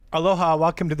Aloha,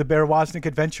 welcome to the Bear Wozniak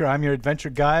Adventure. I'm your adventure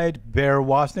guide, Bear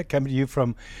Wozniak, coming to you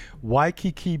from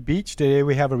Waikiki Beach. Today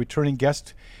we have a returning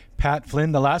guest, Pat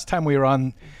Flynn. The last time we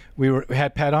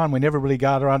had Pat on, we never really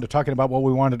got around to talking about what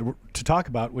we wanted to talk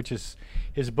about, which is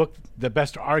his book, The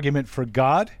Best Argument for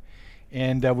God.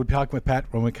 And we'll be talking with Pat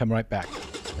when we come right back.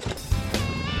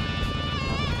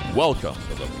 Welcome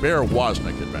to the Bear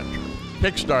Wozniak Adventure.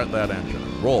 Kickstart that engine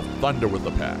and roll thunder with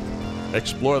the pack.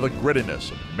 Explore the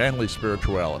grittiness of manly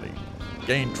spirituality.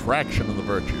 Gain traction in the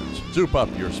virtues. Soup up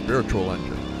your spiritual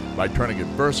engine by turning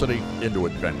adversity into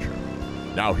adventure.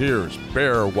 Now here's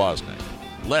Bear Wozniak.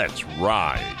 Let's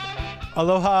ride.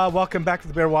 Aloha, welcome back to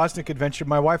the Bear Wozniak Adventure.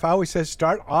 My wife always says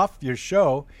start off your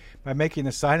show by making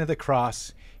the sign of the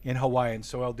cross in Hawaiian,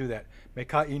 so I'll do that. Me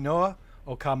ka inoa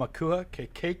o ka makua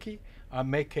ke keiki a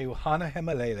me ke uhana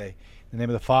hemalele. In the name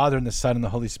of the Father, and the Son, and the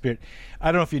Holy Spirit.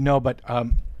 I don't know if you know, but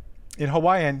in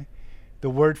Hawaiian, the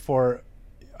word for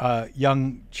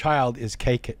young child is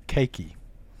keiki.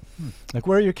 Like,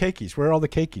 where are your keikis? Where are all the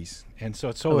keikis? And so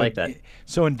it's so, I like that.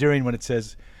 So endearing when it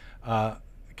says,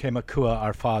 ke makua,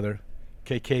 our Father,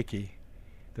 ke keiki,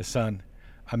 the Son,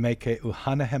 a me ke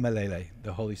uhana hemalele,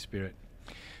 the Holy Spirit.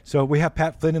 So we have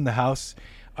Pat Flynn in the house.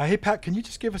 Hey, Pat, can you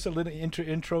just give us a little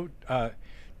intro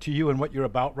to you and what you're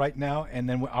about right now? And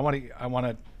then I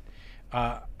want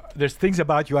to there's things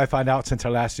about you I found out since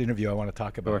our last interview I want to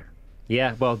talk about. Sure.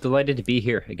 Yeah, well, delighted to be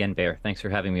here again, Bear. Thanks for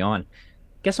having me on.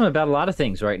 Guess I'm about a lot of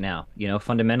things right now. You know,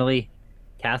 fundamentally,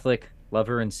 Catholic,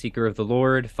 lover and seeker of the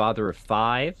Lord, father of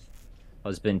 5,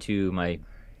 husband to my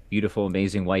beautiful,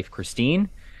 amazing wife, Christine,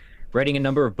 writing a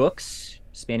number of books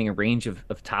spanning a range of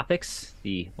topics.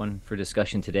 The one for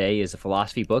discussion today is a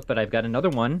philosophy book, but I've got another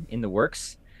one in the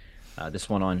works. This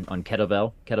one on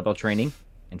kettlebell training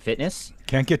and fitness.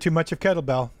 Can't get too much of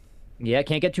kettlebell. Yeah,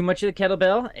 can't get too much of the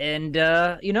kettlebell, and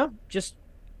just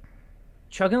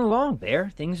chugging along,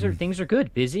 Bear. Things are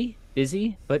good. Busy,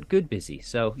 but good busy.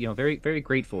 So, very, very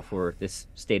grateful for this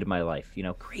state of my life.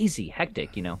 Crazy,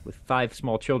 hectic, with 5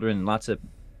 small children and lots of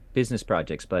business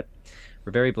projects, but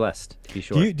we're very blessed, to be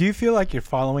sure. Do you feel like you're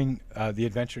following the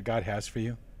adventure God has for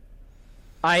you?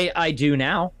 I do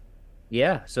now.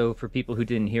 Yeah. So for people who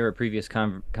didn't hear a previous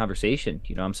conversation,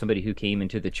 I'm somebody who came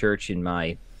into the church in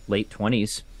my late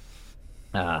 20s.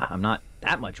 I'm not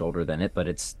that much older than it, but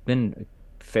it's been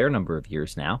a fair number of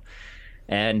years now.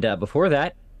 And before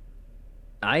that,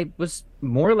 I was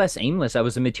more or less aimless. I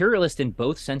was a materialist in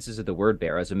both senses of the word,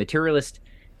 Bear. I was a materialist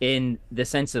in the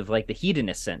sense of like the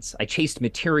hedonist sense. I chased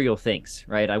material things,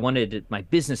 right? I wanted my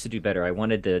business to do better. I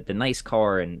wanted the nice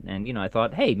car, and I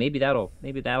thought, hey, maybe that'll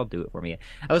do it for me.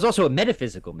 I was also a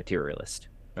metaphysical materialist,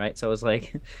 right? So I was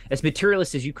like as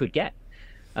materialist as you could get.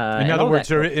 In other words,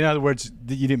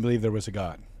 you didn't believe there was a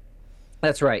God.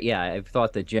 That's right. Yeah, I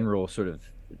thought the general sort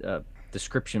of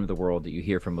description of the world that you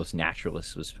hear from most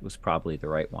naturalists was probably the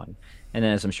right one. And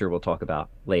then, as I'm sure we'll talk about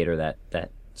later, that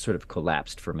sort of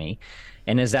collapsed for me.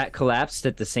 And as that collapsed,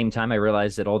 at the same time, I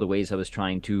realized that all the ways I was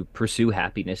trying to pursue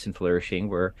happiness and flourishing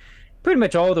were pretty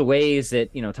much all the ways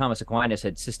that Thomas Aquinas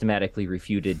had systematically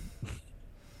refuted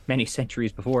many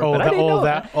centuries before. But I didn't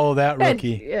know that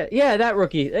rookie. Yeah, that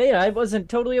rookie. Yeah, I wasn't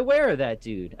totally aware of that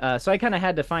dude. So I kind of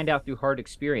had to find out through hard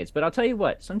experience. But I'll tell you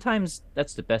what, sometimes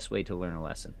that's the best way to learn a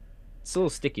lesson. It's a little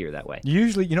stickier that way.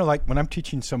 Usually, like when I'm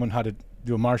teaching someone how to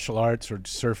do martial arts or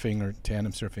surfing or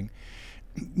tandem surfing,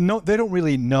 no, they don't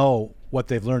really know what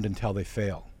they've learned until they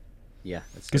fail. Yeah,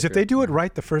 because if they do it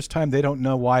right the first time, they don't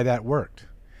know why that worked.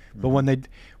 Mm-hmm. But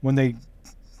when they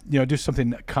do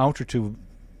something counter to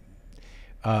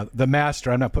the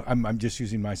master, I'm just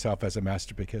using myself as a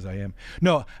master because I am.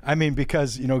 No, I mean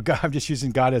because God, I'm just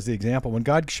using God as the example. When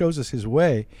God shows us His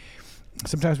way,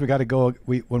 sometimes we got to go.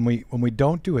 When we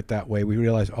don't do it that way, we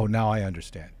realize, oh, now I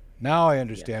understand. Now I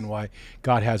understand why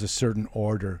God has a certain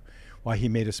order, why He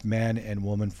made us man and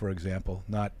woman, for example,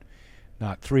 not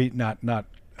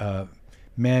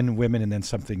men, women, and then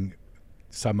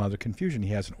some other confusion.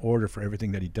 He has an order for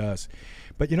everything that He does.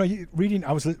 But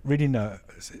I was reading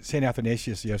St.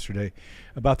 Athanasius yesterday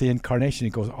about the incarnation.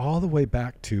 It goes all the way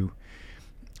back to,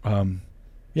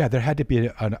 there had to be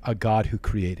a God who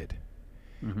created.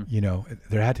 Mm-hmm.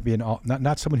 There had to be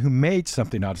not someone who made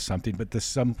something out of something, but the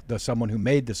someone who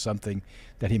made the something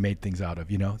that He made things out of.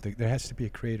 There has to be a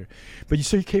creator. But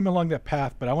you came along that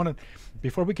path. But I want to,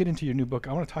 before we get into your new book,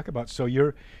 I want to talk about. So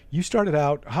you started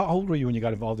out. How old were you when you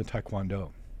got involved in Taekwondo?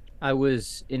 I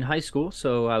was in high school,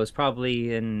 so I was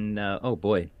probably in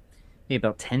maybe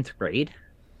about 10th grade.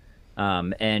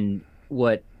 And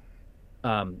what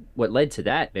led to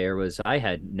that, Bear, was I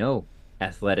had no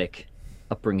athletic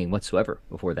upbringing whatsoever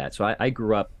before that. So I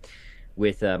grew up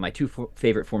with my two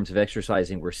favorite forms of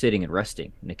exercising were sitting and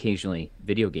resting, and occasionally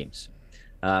video games.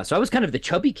 So I was kind of the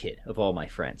chubby kid of all my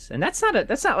friends, and that's not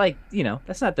like,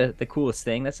 that's not the coolest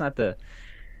thing. That's not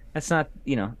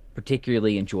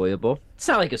particularly enjoyable. It's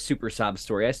not like a super sob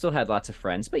story. I still had lots of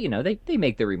friends, but they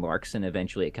make their remarks, and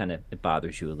eventually it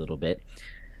bothers you a little bit.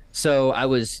 So I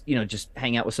was, just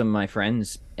hang out with some of my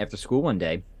friends after school one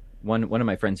day, one of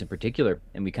my friends in particular,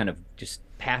 and we kind of just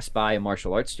passed by a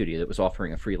martial arts studio that was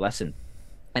offering a free lesson.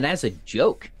 And as a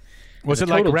joke, was it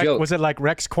like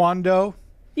Rex Kwon-Do?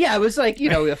 Yeah, it was like,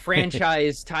 a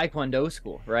franchise Taekwondo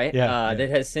school, right? Yeah, that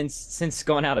has since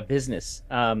gone out of business,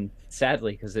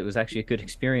 sadly, because it was actually a good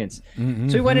experience. Mm-hmm.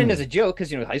 So we went in as a joke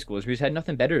because, high schoolers, we just had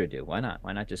nothing better to do. Why not?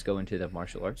 Why not just go into the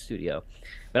martial arts studio?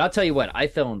 But I'll tell you what, I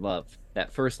fell in love.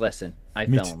 That first lesson, I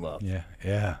fell in love.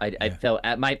 Yeah. I fell.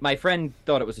 My friend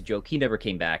thought it was a joke. He never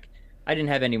came back. I didn't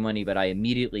have any money, but I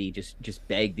immediately just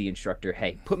begged the instructor,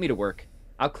 hey, put me to work.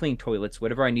 I'll clean toilets,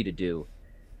 whatever I need to do.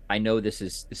 I know this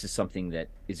is something that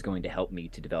is going to help me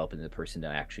to develop into the person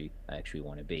that I actually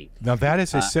want to be. Now that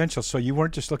is essential. So you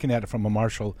weren't just looking at it from a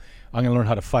martial, I'm going to learn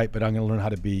how to fight, but I'm going to learn how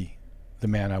to be the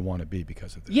man I want to be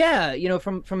because of this. Yeah,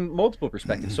 from multiple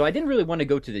perspectives. So I didn't really want to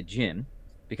go to the gym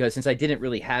because since I didn't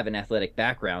really have an athletic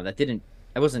background,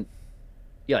 I wasn't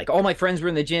like all my friends were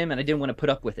in the gym and I didn't want to put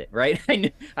up with it, right?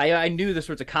 I knew the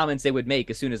sorts of comments they would make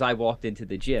as soon as I walked into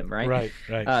the gym, right?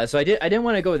 Right. So I didn't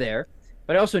want to go there.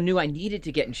 But I also knew I needed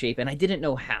to get in shape, and I didn't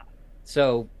know how.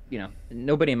 So,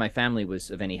 nobody in my family was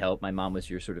of any help. My mom was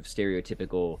your sort of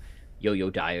stereotypical yo-yo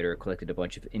dieter, collected a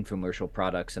bunch of infomercial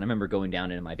products. And I remember going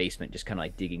down into my basement, just kind of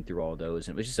like digging through all those.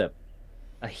 And it was just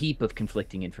a heap of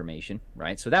conflicting information,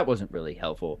 right? So that wasn't really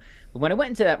helpful. But when I went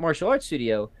into that martial arts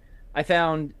studio, I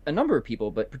found a number of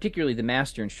people, but particularly the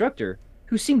master instructor,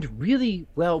 who seemed really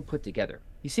well put together.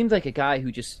 He seemed like a guy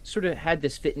who just sort of had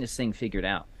this fitness thing figured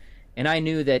out. And I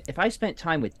knew that if I spent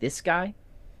time with this guy,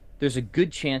 there's a good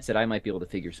chance that I might be able to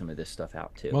figure some of this stuff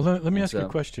out too. Well, let me ask you a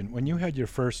question. When you had your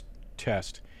first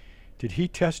test, did he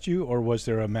test you, or was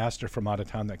there a master from out of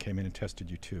town that came in and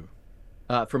tested you too?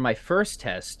 For my first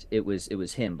test, it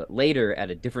was him. But later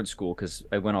at a different school, because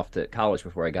I went off to college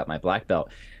before I got my black belt,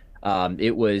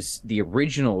 it was the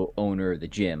original owner of the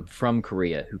gym from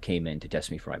Korea who came in to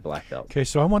test me for my black belt. Okay,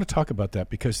 so I want to talk about that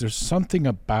because there's something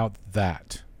about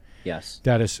that. Yes.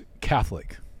 That is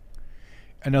Catholic.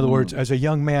 In other words, as a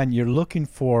young man, you're looking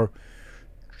for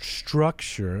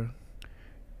structure.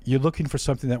 You're looking for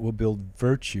something that will build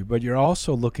virtue, but you're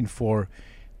also looking for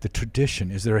the tradition.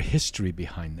 Is there a history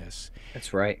behind this?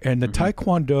 That's right. And the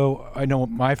Taekwondo, I know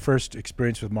my first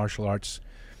experience with martial arts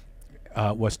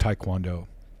was Taekwondo.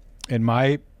 And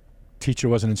my teacher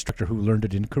was an instructor who learned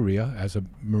it in Korea as a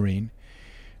Marine.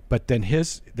 But then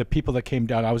the people that came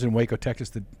down, I was in Waco, Texas,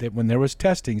 when there was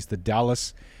testings, the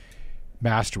Dallas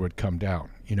master would come down,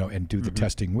 and do the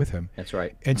testing with him. That's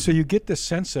right. And so you get the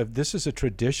sense of this is a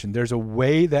tradition. There's a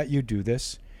way that you do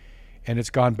this, and it's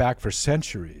gone back for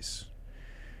centuries.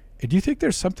 Do you think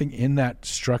there's something in that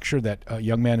structure that a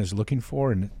young man is looking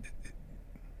for? And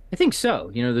I think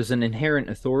so. There's an inherent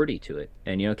authority to it.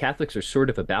 And, Catholics are sort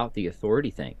of about the authority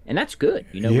thing. And that's good.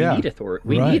 We need authority.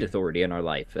 We need authority in our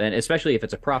life. And especially if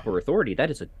it's a proper authority,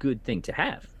 that is a good thing to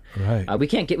have. Right. We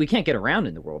can't get around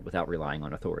in the world without relying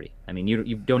on authority. I mean,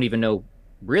 you don't even know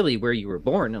really where you were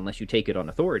born unless you take it on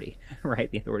authority, right?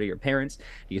 The authority of your parents,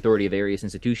 the authority of various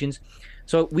institutions.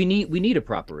 So we need a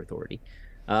proper authority.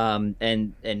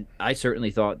 And I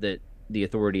certainly thought that the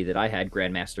authority that I had,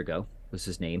 Grandmaster Go was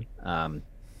his name,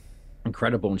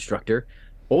 incredible instructor,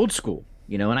 old school,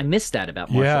 and I miss that about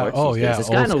martial arts these days. It's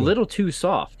gotten a little too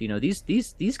soft.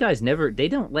 These guys they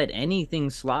don't let anything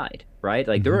slide, right?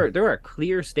 Like there are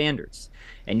clear standards,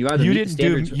 and you either meet the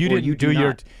standards or you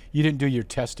didn't do your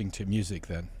testing to music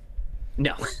then.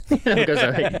 No,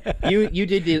 because you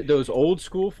did those old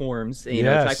school forms.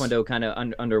 Taekwondo kind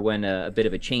of underwent a bit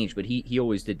of a change, but he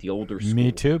always did the older school.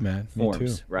 Me too, man. Forms, Me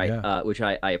too. right? Yeah. Which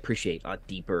I appreciate, a lot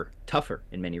deeper, tougher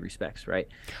in many respects, right?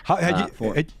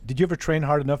 Did you ever train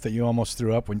hard enough that you almost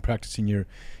threw up when practicing your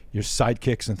side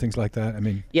kicks and things like that? I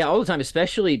mean, yeah, all the time,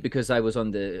 especially because I was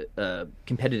on the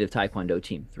competitive Taekwondo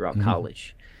team throughout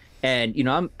college, and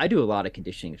I do a lot of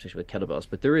conditioning, especially with kettlebells.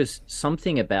 But there is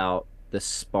something about the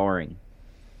sparring,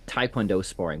 Taekwondo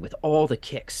sparring, with all the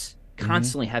kicks,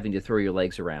 constantly having to throw your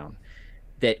legs around,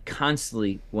 that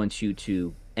constantly wants you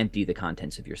to empty the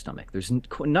contents of your stomach. There's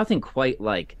nothing quite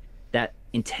like that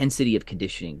intensity of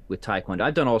conditioning with Taekwondo.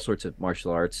 I've done all sorts of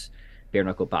martial arts, bare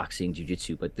knuckle boxing,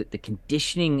 jiu-jitsu, but the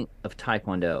conditioning of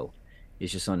Taekwondo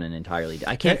is just on an entirely.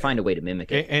 I can't find a way to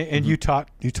mimic it. And you taught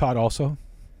also?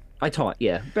 I taught,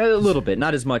 yeah, but a little bit,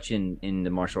 not as much in the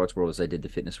martial arts world as I did the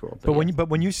fitness world. But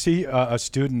when you see a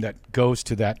student that goes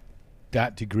to that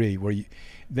degree where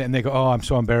then they go, oh, I'm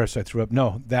so embarrassed I threw up.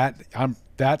 No,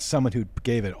 that's someone who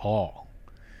gave it all.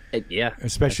 Yeah,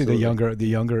 especially absolutely. the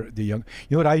younger. You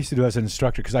know what I used to do as an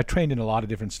instructor, because I trained in a lot of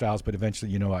different styles, but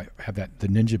eventually, I have the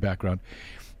ninja background.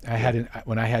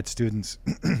 When I had students,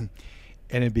 and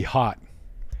it'd be hot,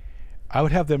 I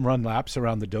would have them run laps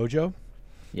around the dojo.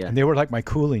 Yeah. And they were like my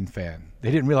cooling fan. They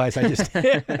didn't realize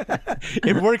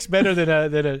it works better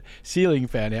than a ceiling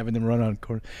fan, having them run on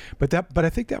corner. But I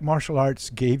think that martial arts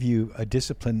gave you a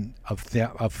discipline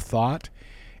of thought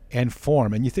and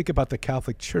form. And you think about the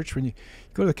Catholic Church, when you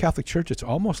go to the Catholic Church, it's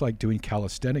almost like doing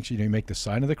calisthenics. You make the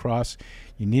sign of the cross,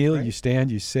 you kneel, right. You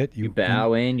stand, you sit, you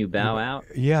bow in, you bow out.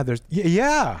 Yeah, I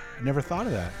never thought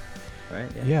of that.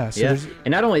 Right. Yeah. So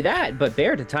and not only that, but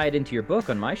Bear, to tie it into your book,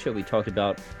 on my show we talked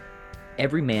about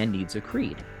every man needs a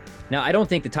creed. Now, I don't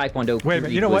think the Taekwondo. Wait a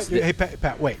minute. You know what? Hey,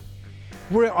 Pat, wait.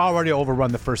 We're already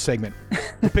overrun the first segment.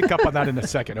 We'll pick up on that in a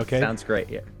second, okay? Sounds great,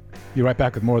 yeah. Be right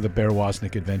back with more of the Bear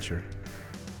Wozniak adventure.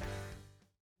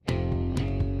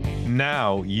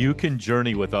 Now you can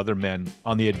journey with other men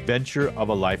on the adventure of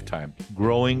a lifetime,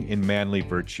 growing in manly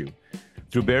virtue,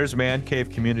 through Bear's Man Cave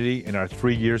community and our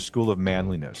 3-year School of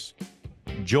Manliness.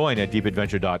 Join at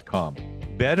deepadventure.com.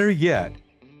 Better yet,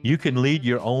 you can lead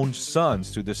your own sons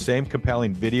through the same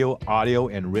compelling video, audio,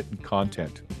 and written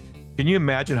content. Can you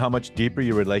imagine how much deeper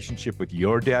your relationship with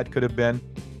your dad could have been,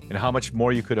 and how much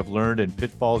more you could have learned and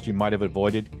pitfalls you might have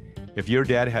avoided if your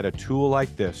dad had a tool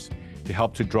like this to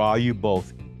help to draw you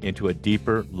both into a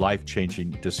deeper, life-changing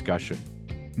discussion?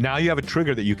 Now you have a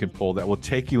trigger that you can pull that will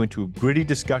take you into gritty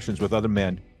discussions with other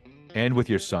men and with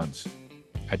your sons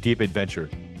at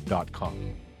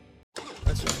deepadventure.com.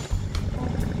 That's right.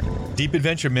 Deep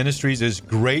Adventure Ministries is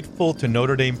grateful to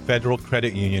Notre Dame Federal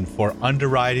Credit Union for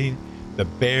underwriting the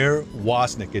Bear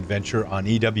Wozniak adventure on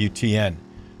EWTN.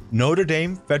 Notre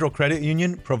Dame Federal Credit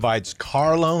Union provides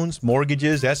car loans,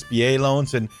 mortgages, SBA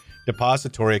loans, and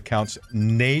depository accounts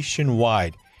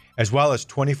nationwide, as well as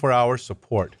 24-hour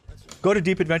support. Go to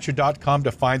deepadventure.com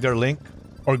to find their link,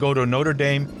 or go to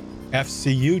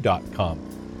NotreDameFCU.com.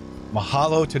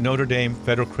 Mahalo to Notre Dame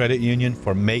Federal Credit Union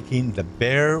for making the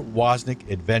Bear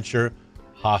Wozniak adventure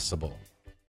possible.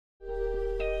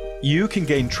 You can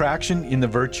gain traction in the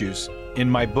virtues in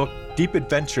my book, Deep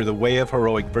Adventure, The Way of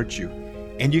Heroic Virtue.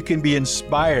 And you can be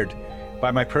inspired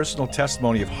by my personal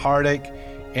testimony of heartache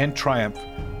and triumph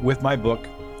with my book,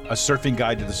 A Surfing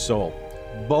Guide to the Soul.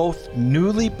 Both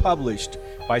newly published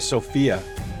by Sophia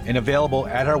and available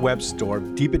at our web store,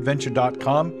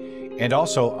 deepadventure.com, and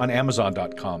also on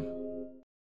amazon.com.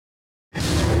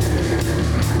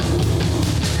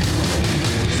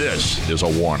 This is a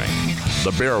warning.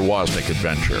 The Bear Wozniak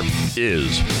adventure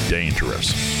is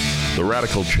dangerous. The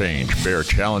radical change Bear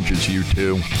challenges you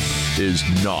to is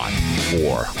not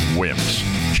for wimps.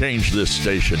 Change this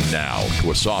station now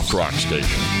to a soft rock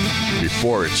station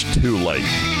before it's too late.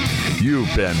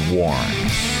 You've been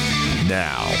warned.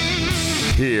 Now,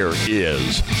 here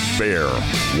is Bear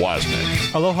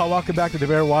Wozniak. Aloha, welcome back to the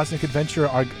Bear Wozniak adventure.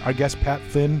 Our guest, Pat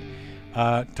Flynn,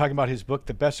 talking about his book,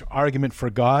 The Best Argument for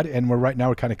God, and we're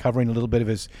kind of covering a little bit of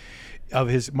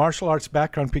his martial arts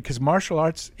background, because martial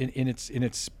arts in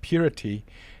its purity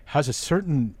has a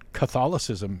certain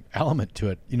Catholicism element to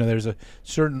it. There's a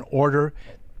certain order,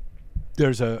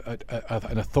 there's an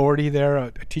authority there,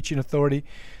 a teaching authority,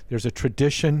 there's a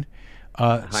tradition,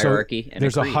 hierarchy, so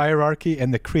there's a hierarchy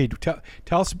and the creed.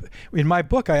 Tell us, in my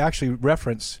book I actually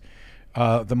reference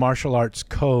the martial arts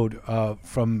code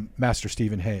from Master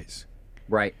Stephen Hayes.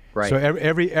 Right. So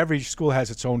every school has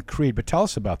its own creed, but tell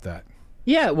us about that.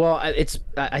 Yeah, well,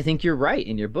 I think you're right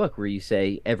in your book where you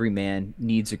say every man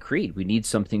needs a creed. We need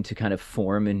something to kind of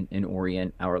form and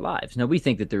orient our lives. Now, we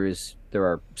think that there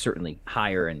are certainly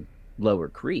higher and lower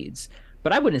creeds,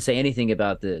 but I wouldn't say anything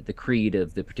about the creed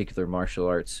of the particular martial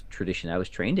arts tradition I was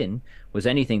trained in was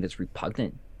anything that's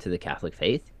repugnant to the Catholic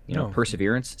faith. No.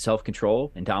 Perseverance,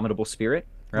 self-control, indomitable spirit.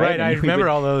 Right, I remember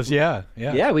all those. Yeah.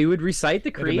 Yeah, we would recite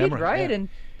the creed, right? Yeah. And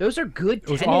those are good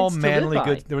tenets to live by. It was all manly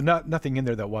good. There was nothing in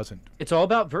there that wasn't. It's all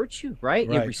about virtue, right?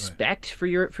 You have respect for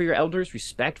your elders,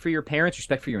 respect for your parents,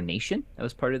 respect for your nation. That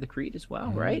was part of the creed as well,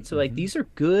 right? So these are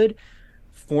good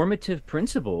formative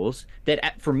principles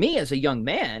that, for me as a young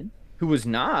man who was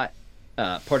not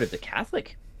part of the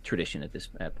Catholic tradition at this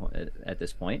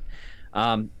point,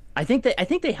 I think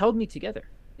they held me together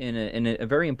in a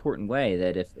very important way,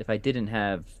 that if I didn't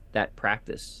have that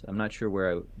practice, I'm not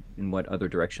sure in what other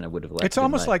direction I would have led. It's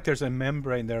almost like there's a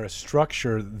membrane there, a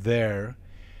structure there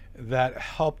that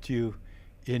helped you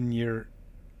in your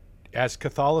as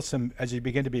Catholicism, as you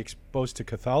begin to be exposed to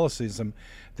Catholicism,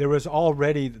 there was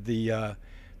already the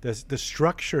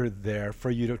structure there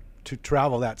for you to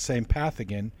travel that same path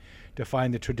again, to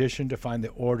find the tradition, to find the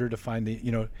order, to find the,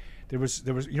 there was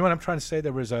you know what I'm trying to say?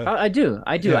 There was a I do.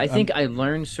 Yeah, I think I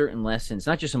learned certain lessons,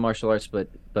 not just in martial arts,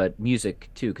 but music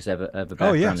too, because I have a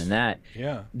background yes. in that.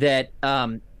 Yeah. That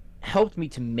helped me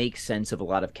to make sense of a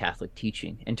lot of Catholic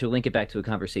teaching, and to link it back to a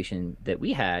conversation that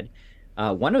we had.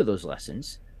 One of those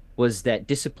lessons was that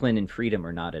discipline and freedom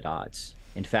are not at odds.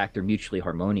 In fact, they're mutually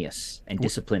harmonious, and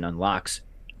discipline unlocks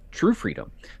true freedom.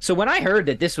 So when I heard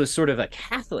that this was sort of a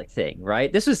Catholic thing,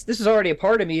 right? This is already a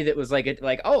part of me that was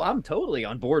like, oh, I'm totally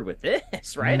on board with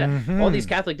this, right? Mm-hmm. All these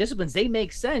Catholic disciplines, they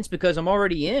make sense because I'm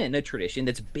already in a tradition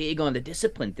that's big on the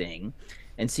discipline thing,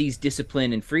 and sees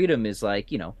discipline and freedom as like,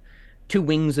 two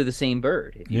wings of the same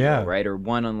bird, if you will, right? Or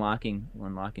one unlocking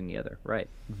the other, right?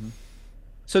 Mm-hmm.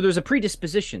 So there's a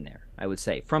predisposition there, I would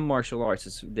say, from martial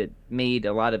arts that made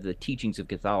a lot of the teachings of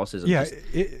Catholicism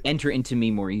enter into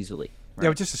me more easily. Right?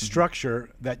 Yeah, just a structure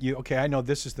that I know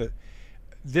this is the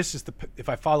if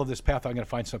I follow this path, I'm going to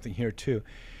find something here too.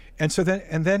 And so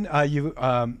then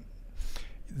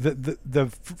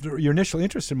your initial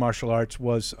interest in martial arts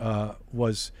was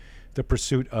the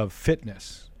pursuit of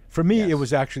fitness. For me, it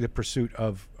was actually the pursuit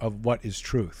of what is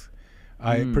truth.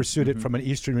 I pursued it from an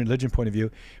Eastern religion point of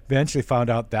view. Eventually found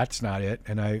out that's not it,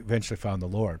 and I eventually found the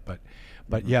Lord.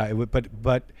 But yeah, it would.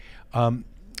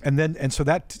 And so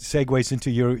that segues into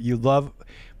you love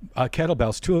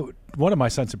kettlebells. One of my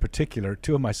sons in particular,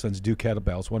 two of my sons do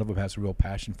kettlebells. One of them has a real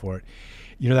passion for it.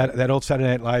 That old Saturday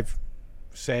Night Live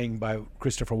saying by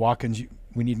Christopher Walken,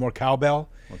 we need more cowbell.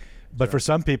 Okay. But for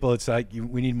some people, it's like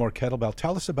we need more kettlebell.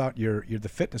 Tell us about the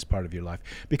fitness part of your life,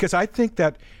 because I think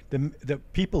that the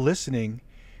people listening,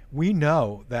 we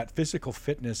know that physical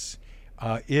fitness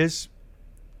is.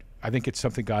 I think it's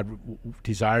something God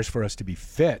desires for us to be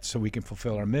fit, so we can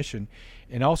fulfill our mission,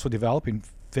 and also developing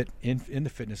fit in the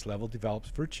fitness level develops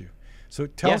virtue. So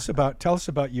tell us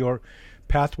about your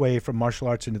pathway from martial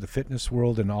arts into the fitness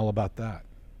world and all about that.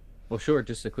 Well, sure.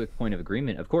 Just a quick point of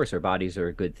agreement. Of course, our bodies are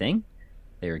a good thing.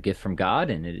 They're a gift from God,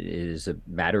 and it is a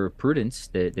matter of prudence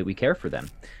that we care for them.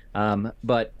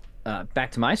 But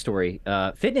back to my story,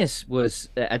 fitness was,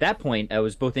 at that point, I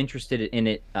was both interested in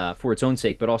it for its own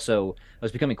sake, but also I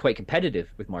was becoming quite competitive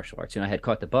with martial arts. I had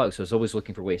caught the bug, so I was always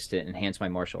looking for ways to enhance my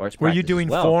martial arts practice. Were you doing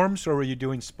forms, or were you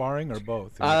doing sparring, or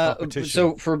both? Competition?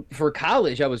 So for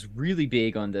college, I was really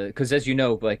big on because as you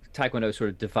know, like Taekwondo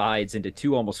sort of divides into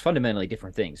two almost fundamentally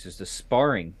different things. There's the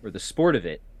sparring, or the sport of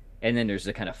it, and then there's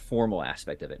the kind of formal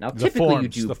aspect of it. Now, typically you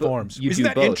do forms. Isn't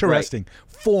that both, interesting?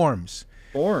 Right? Forms,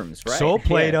 right? So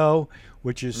Plato,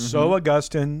 which is so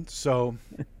Augustine, so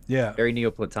yeah. Very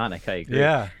Neoplatonic, I agree.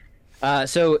 Yeah.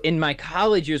 So in my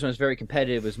college years, when I was very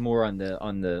competitive, it was more on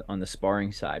the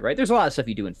sparring side, right? There's a lot of stuff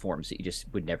you do in forms that you just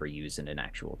would never use in an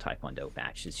actual Taekwondo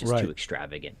match. It's just too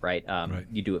extravagant, right?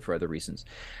 You do it for other reasons.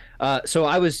 So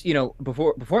I was,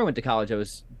 before I went to college, I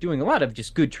was doing a lot of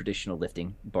just good traditional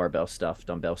lifting, barbell stuff,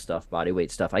 dumbbell stuff, body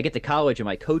weight stuff. I get to college, and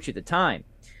my coach at the time,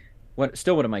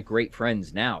 still one of my great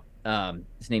friends now,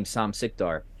 his name's Sam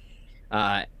Sikdar.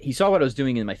 He saw what I was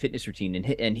doing in my fitness routine,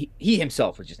 and he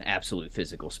himself was just an absolute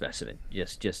physical specimen.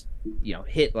 Just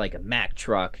hit like a Mack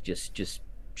truck, just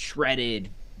shredded,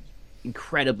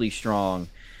 incredibly strong.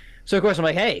 So of course I'm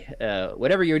like, hey,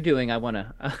 whatever you're doing, I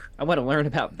wanna learn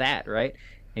about that, right?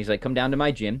 And he's like, come down to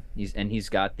my gym. He's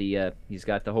got the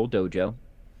whole dojo,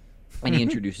 and he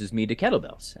introduces me to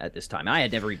kettlebells at this time. I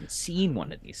had never even seen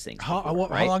one of these things before,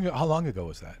 right? How long ago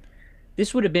was that?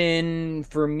 This would have been,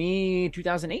 for me,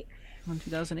 2008. On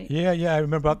 2008. Yeah, I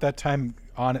remember about that time.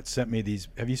 Onnit sent me these.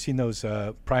 Have you seen those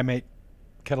primate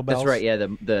kettlebells? That's right. Yeah,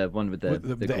 the one with the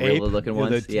gorilla-looking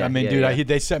ones.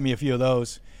 They sent me a few of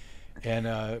those,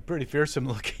 and pretty fearsome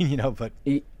looking, But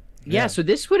yeah. So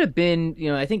this would have been,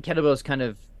 I think kettlebells kind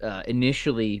of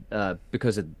initially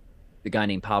because of the guy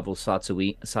named Pavel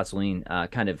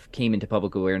Tsatsouline kind of came into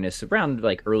public awareness around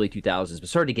like early 2000s, but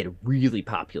started to get really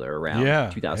popular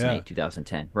around 2008,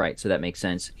 2010. Right. So that makes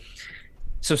sense.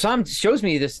 So Sam shows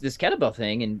me this kettlebell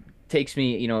thing and takes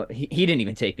me, he didn't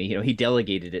even take me, he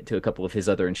delegated it to a couple of his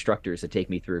other instructors to take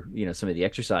me through, some of the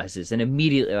exercises. And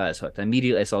immediately I was hooked.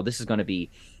 Immediately I saw this is going to be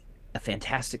a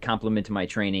fantastic complement to my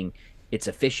training. It's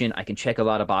efficient. I can check a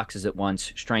lot of boxes at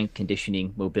once: strength,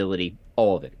 conditioning, mobility,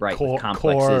 all of it, right? With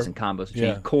complexes and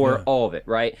combos, all of it,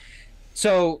 right?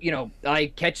 So,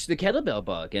 I catch the kettlebell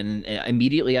bug, and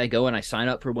immediately I go and I sign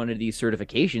up for one of these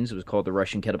certifications. It was called the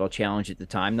Russian Kettlebell Challenge at the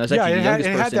time. And I was actually the youngest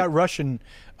person. It had that Russian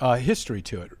history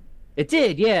to it. It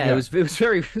did, yeah. It was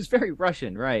very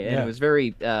Russian, right? And it was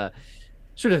very.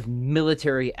 sort of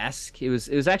military-esque. It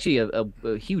was actually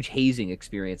a huge hazing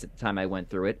experience at the time I went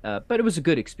through it, but it was a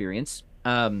good experience.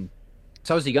 So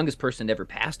I was the youngest person to ever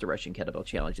pass a Russian kettlebell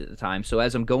challenge at the time. So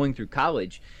as I'm going through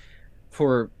college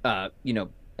for,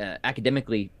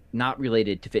 academically not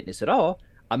related to fitness at all,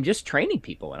 I'm just training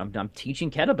people, and I'm teaching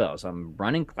kettlebells. I'm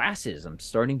running classes. I'm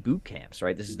starting boot camps,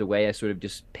 right? This is the way I sort of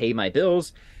just pay my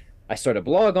bills. I start a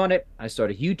blog on it. I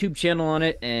start a YouTube channel on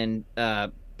it. And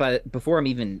but before I'm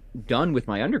even done with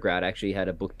my undergrad, I actually had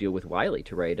a book deal with Wiley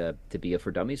to write to be a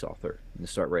For Dummies author and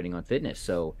to start writing on fitness.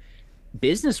 So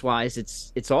business-wise,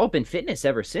 it's all been fitness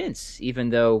ever since, even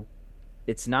though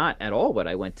it's not at all what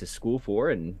I went to school for.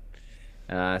 And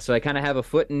so I kind of have a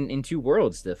foot in two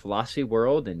worlds, the philosophy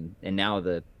world and now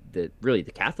the really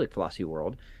the Catholic philosophy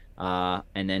world,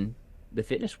 and then the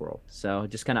fitness world. So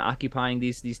just kind of occupying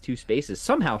these two spaces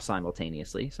somehow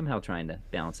simultaneously, somehow trying to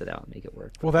balance it out and make it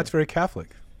work. Well, that's very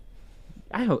Catholic.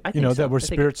 I think that so. we're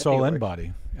spirit, soul, and works.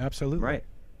 body. Absolutely. Right.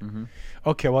 Mm-hmm.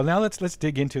 Okay, well, now let's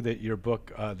dig into your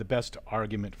book, The Best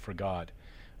Argument for God.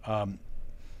 Let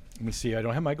me see. I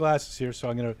don't have my glasses here, so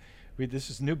I'm going to read. This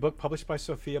is a new book published by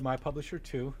Sophia, my publisher,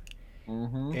 too.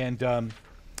 Mm-hmm. And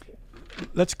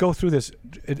let's go through this.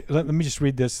 Let me just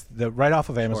read this right off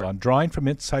of Amazon. Sure. Drawing from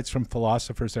insights from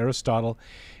philosophers Aristotle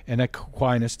and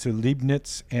Aquinas to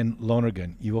Leibniz and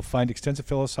Lonergan, you will find extensive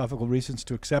philosophical reasons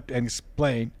to accept and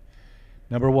explain,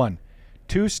 number one,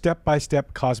 2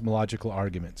 step-by-step cosmological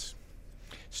arguments.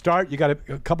 You got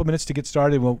a couple minutes to get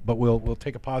started, but we'll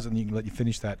take a pause and let you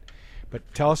finish that. But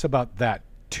tell us about that.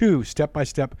 2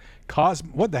 step-by-step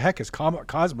what the heck is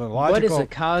cosmological? What is a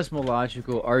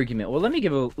cosmological argument? Well, let me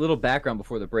give a little background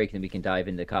before the break, and then we can dive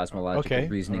into cosmological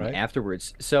reasoning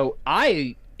afterwards. So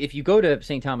if you go to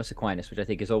St. Thomas Aquinas, which I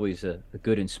think is always a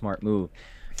good and smart move,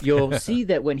 you'll see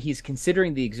that when he's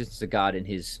considering the existence of God in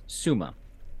his Summa,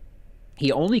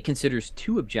 he only considers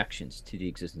 2 objections to the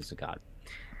existence of God.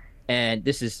 And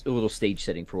this is a little stage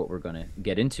setting for what we're going to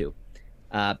get into.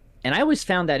 And I always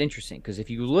found that interesting, because if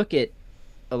you look at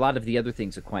a lot of the other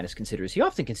things Aquinas considers, he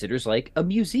often considers like a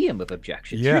museum of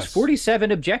objections. Yes. Here's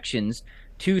 47 objections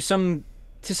to some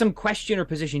question or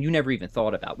position you never even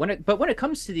thought about. But when it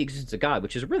comes to the existence of God,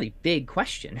 which is a really big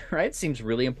question, right? It seems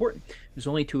really important. There's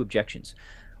only 2 objections.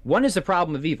 One is the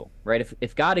problem of evil, right?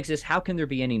 If God exists, how can there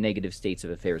be any negative states of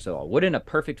affairs at all? Wouldn't a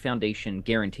perfect foundation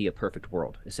guarantee a perfect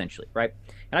world, essentially, right?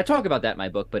 And I talk about that in my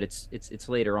book, but it's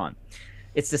later on.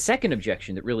 It's the second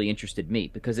objection that really interested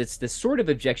me, because it's the sort of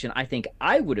objection I think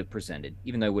I would have presented,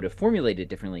 even though I would have formulated it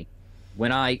differently,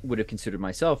 when I would have considered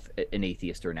myself an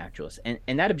atheist or a naturalist.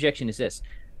 And that objection is this: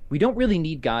 we don't really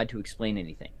need God to explain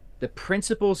anything. The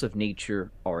principles of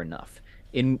nature are enough.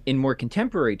 In more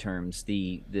contemporary terms,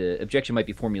 the objection might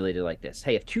be formulated like this: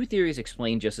 hey, if 2 theories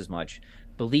explain just as much,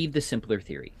 believe the simpler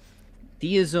theory.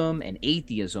 Theism and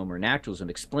atheism or naturalism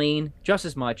explain just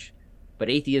as much, but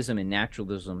atheism and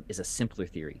naturalism is a simpler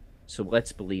theory. So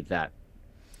let's believe that.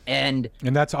 And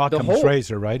that's Occam's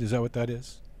razor, right? Is that what that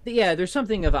is? Yeah, there's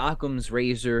something of Occam's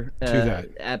razor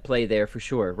at play there for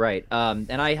sure, right?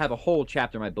 And I have a whole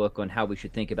chapter in my book on how we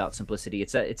should think about simplicity.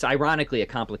 It's ironically a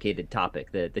complicated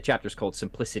topic. The chapter's called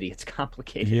Simplicity. It's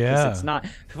complicated. Yeah. It's not.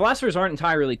 Philosophers aren't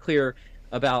entirely clear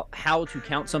about how to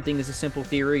count something as a simple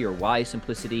theory, or why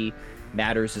simplicity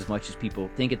matters as much as people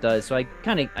think it does. So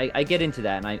I get into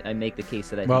that, and I make the case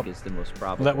that I think is the most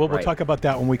probable. We'll talk about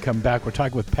that when we come back. We're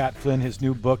talking with Pat Flynn, his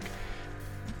new book,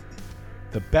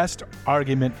 The Best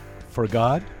Argument for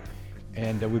God,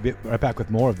 and we'll be right back with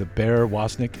more of the Bear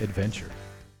Wozniak adventure.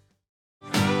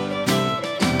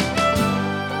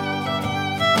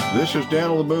 This is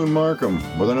Dan LeBoon Markham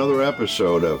with another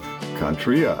episode of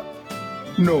Country Up.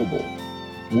 Noble.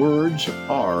 Words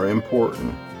are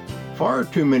important. Far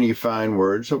too many fine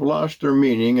words have lost their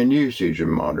meaning and usage in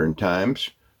modern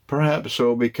times, perhaps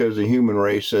so because the human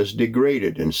race has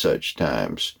degraded in such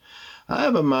times. I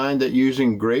have a mind that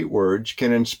using great words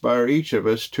can inspire each of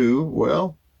us to,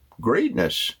 well,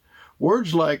 greatness.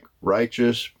 Words like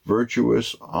righteous,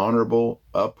 virtuous, honorable,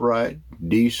 upright,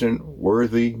 decent,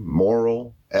 worthy,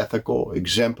 moral, ethical,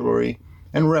 exemplary,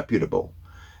 and reputable.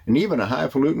 And even a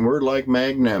highfalutin word like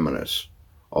magnanimous.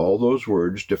 All those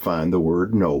words define the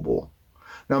word noble.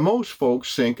 Now, most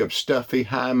folks think of stuffy,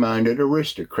 high-minded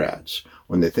aristocrats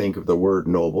when they think of the word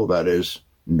noble, that is,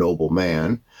 noble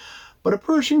man. But a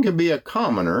person can be a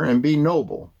commoner and be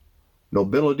noble.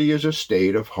 Nobility is a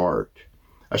state of heart.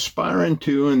 Aspiring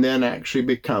to and then actually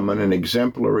becoming an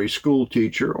exemplary school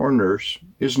teacher or nurse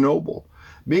is noble.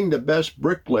 Being the best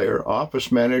bricklayer,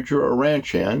 office manager, or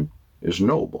ranch hand is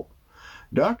noble.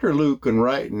 Dr. Luke, in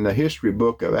writing the history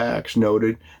book of Acts,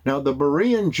 noted, now the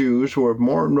Berean Jews were of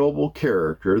more noble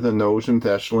character than those in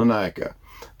Thessalonica.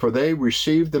 for they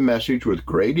received the message with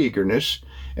great eagerness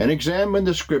and examined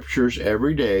the scriptures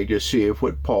every day to see if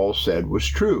what Paul said was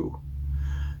true.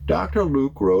 Dr.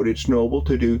 Luke wrote, it's noble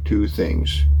to do two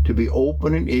things: to be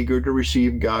open and eager to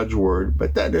receive God's word,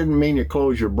 but that doesn't mean you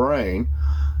close your brain.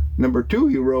 Number two,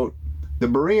 he wrote, the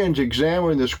Bereans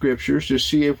examined the scriptures to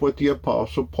see if what the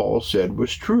Apostle Paul said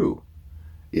was true.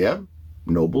 Yep,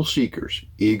 noble seekers,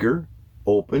 eager,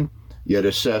 open, yet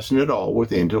assessing it all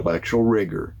with intellectual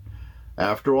rigor.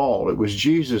 After all, it was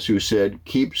Jesus who said,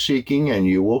 keep seeking and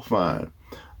you will find.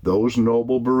 Those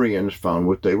noble Bereans found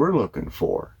what they were looking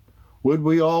for. Would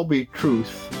we all be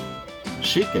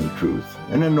seeking truth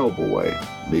in a noble way,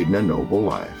 leading a noble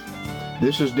life?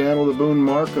 This is Daniel the Boone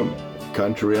Markham,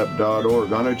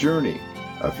 countryup.org, on a journey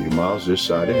a few miles this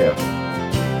side of heaven.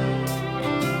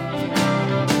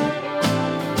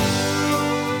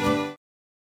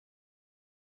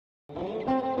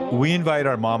 We invite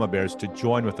our mama bears to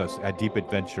join with us at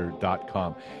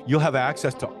deepadventure.com. You'll have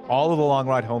access to all of the Long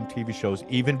Ride Home TV shows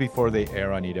even before they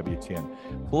air on EWTN,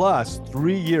 plus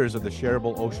 3 years of the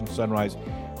shareable Ocean Sunrise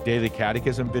Daily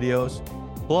Catechism videos,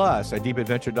 plus at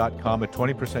deepadventure.com a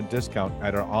 20% discount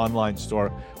at our online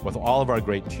store with all of our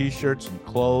great t-shirts and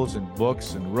clothes and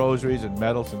books and rosaries and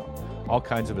medals and all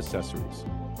kinds of accessories.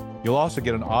 You'll also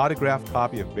get an autographed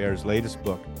copy of Bear's latest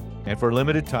book, and for a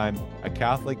limited time, a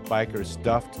Catholic biker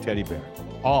stuffed teddy bear,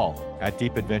 all at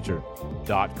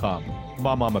deepadventure.com. Come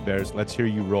on, Mama Bears, let's hear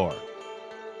you roar.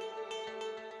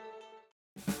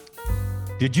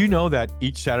 Did you know that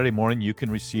each Saturday morning you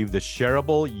can receive the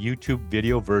shareable YouTube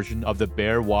video version of the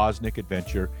Bear Wozniak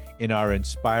adventure in our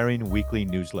inspiring weekly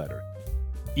newsletter,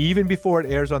 even before it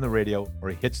airs on the radio or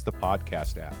hits the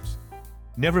podcast apps?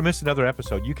 Never miss another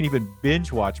episode. You can even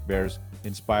binge watch Bear's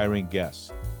inspiring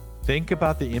guests. Think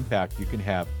about the impact you can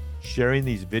have sharing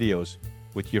these videos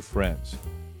with your friends.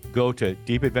 Go to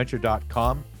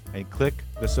deepadventure.com and click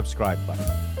the subscribe button.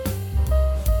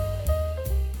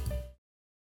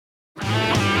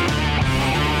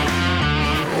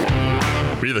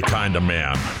 Be the kind of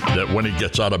man that when he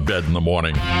gets out of bed in the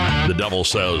morning, the devil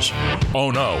says, oh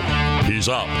no, he's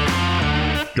up.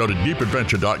 Go to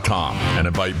deepadventure.com and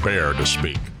invite Bear to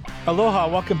speak. Aloha,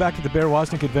 welcome back to the Bear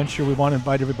Wozniak Adventure. We want to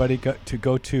invite everybody to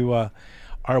go to our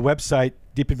website,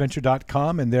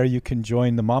 deepadventure.com, and there you can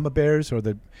join the Mama Bears or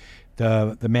the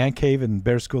Man Cave and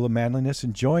Bear School of Manliness,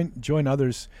 and join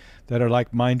others that are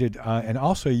like-minded. And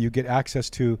also you get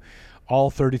access to all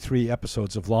 33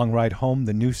 episodes of Long Ride Home,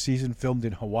 the new season filmed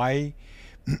in Hawaii.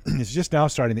 It's just now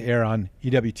starting to air on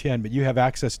EWTN, but you have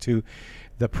access to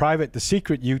the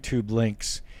secret YouTube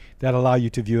links that allow you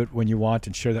to view it when you want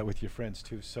and share that with your friends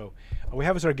too. So we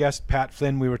have as our guest Pat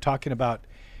Flynn. We were talking about,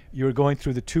 you were going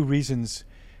through the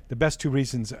best two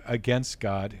reasons against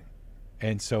God,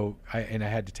 and so I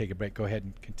had to take a break. Go ahead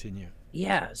and continue.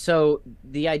 Yeah, so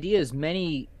the idea is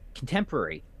many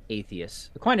contemporary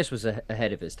atheists, Aquinas was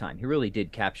ahead of his time. He really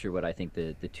did capture what I think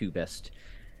the two best,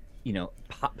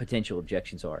 potential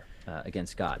objections are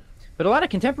against God. But a lot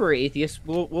of contemporary atheists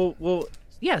will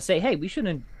say, hey, we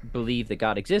shouldn't believe that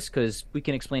God exists because we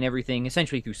can explain everything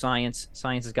essentially through science.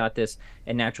 Science has got this,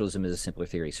 and naturalism is a simpler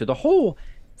theory. So the whole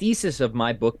thesis of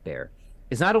my book, Bear,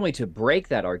 is not only to break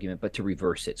that argument, but to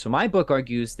reverse it. So my book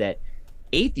argues that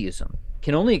atheism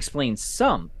can only explain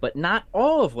some, but not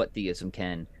all of what theism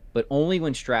can, but only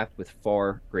when strapped with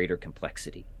far greater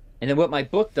complexity. And then what my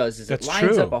book does is it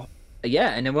lines up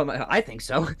and then I think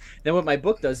so. Then what my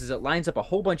book does is it lines up a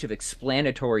whole bunch of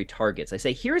explanatory targets. I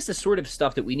say, here's the sort of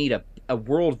stuff that we need a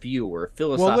worldview or a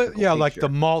philosophical like the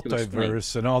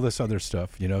multiverse and all this other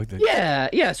stuff,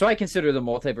 So I consider the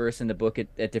multiverse in the book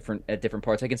at different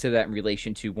parts. I consider that in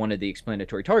relation to one of the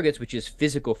explanatory targets, which is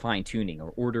physical fine-tuning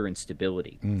or order and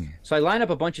stability. So I line up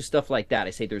a bunch of stuff like that.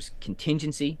 I say there's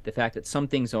contingency, the fact that some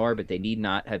things are, but they need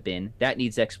not have been. That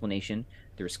needs explanation.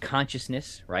 There's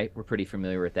consciousness, right? We're pretty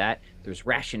familiar with that. There's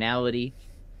rationality.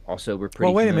 Also, we're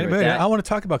pretty familiar with that. Wait a minute. I want to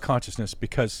talk about consciousness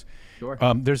because Sure.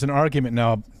 There's an argument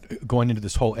now going into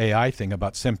this whole AI thing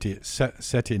about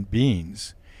sentient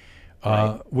beings,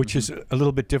 which is a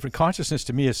little bit different. Consciousness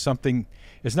to me is something,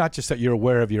 it's not just that you're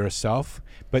aware of yourself,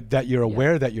 but that you're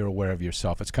aware that you're aware of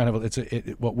yourself. It's kind of,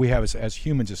 what we have as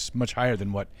humans is much higher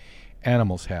than what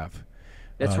animals have.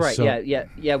 That's right.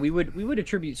 Yeah. We would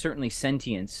attribute certainly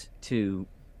sentience to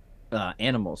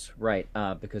animals, right?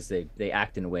 Because they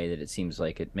act in a way that it seems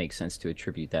like it makes sense to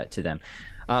attribute that to them.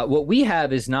 What we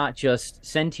have is not just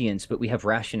sentience, but we have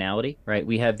rationality, right?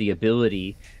 We have the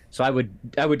ability So I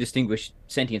would distinguish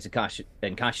sentience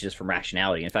and consciousness from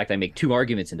rationality. In fact, I make two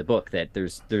arguments in the book that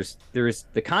there's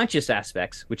the conscious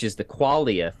aspects, which is the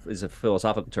qualia, is a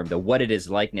philosophical term, the what it is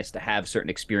likeness to have certain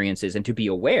experiences and to be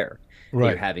aware that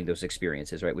you're having those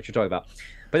experiences, right? Which you're talking about.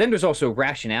 But then there's also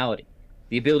rationality,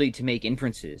 the ability to make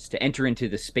inferences, to enter into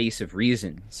the space of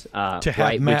reasons, to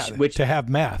have math, to have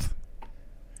math.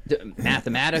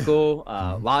 Mathematical,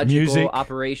 logical music,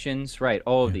 operations, right?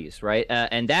 All of these, right?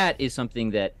 And that is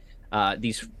something that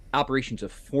these operations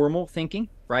of formal thinking,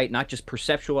 right? Not just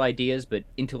perceptual ideas, but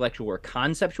intellectual or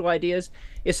conceptual ideas,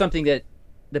 is something that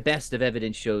the best of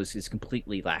evidence shows is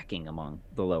completely lacking among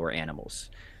the lower animals.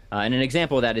 And an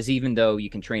example of that is, even though you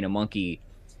can train a monkey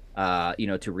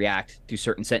to react to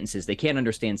certain sentences, they can't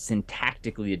understand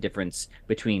syntactically the difference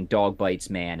between dog bites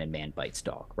man and man bites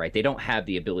dog, right? They don't have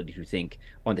the ability to think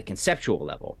on the conceptual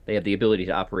level. They have the ability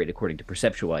to operate according to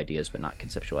perceptual ideas, but not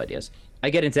conceptual ideas. I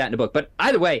get into that in the book. But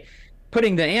either way,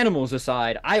 putting the animals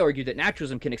aside, I argue that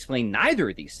naturalism can explain neither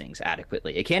of these things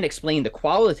adequately. It can't explain the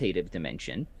qualitative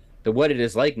dimension, the what it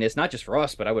is likeness, not just for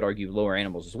us, but I would argue lower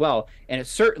animals as well. And it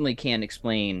certainly can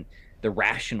explain the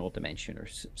rational dimension or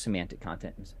semantic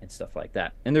content and stuff like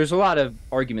that. And there's a lot of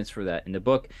arguments for that in the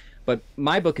book, but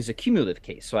my book is a cumulative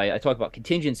case. So I talk about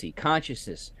contingency,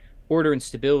 consciousness, order and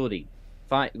stability,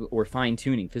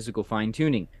 fine-tuning, physical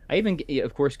fine-tuning. I even,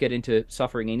 of course, get into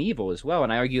suffering and evil as well.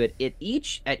 And I argue at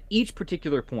each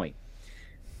particular point,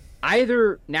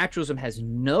 either naturalism has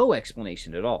no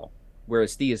explanation at all,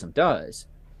 whereas theism does,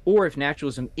 or if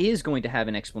naturalism is going to have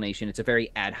an explanation, it's a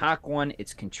very ad hoc one,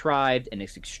 it's contrived, and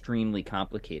it's extremely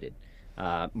complicated.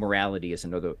 Morality is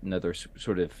another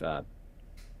sort of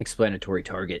explanatory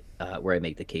target where I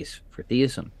make the case for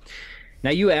theism. Now,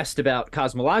 you asked about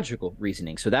cosmological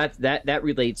reasoning. So that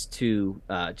relates to,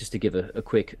 just to give a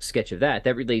quick sketch of that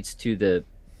relates to the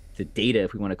data,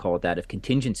 if we want to call it that, of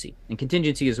contingency. And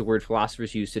contingency is a word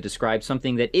philosophers use to describe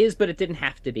something that is, but it didn't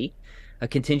have to be. A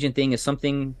contingent thing is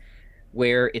something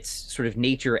where its sort of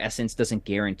nature, essence, doesn't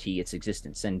guarantee its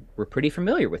existence. And we're pretty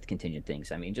familiar with contingent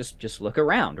things. I mean, just look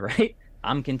around, right?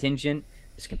 I'm contingent.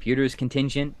 This computer is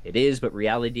contingent. It is, but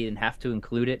reality didn't have to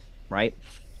include it, right?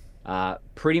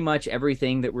 Pretty much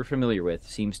everything that we're familiar with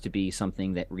seems to be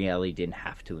something that reality didn't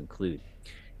have to include.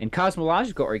 And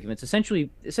cosmological arguments essentially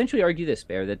argue this,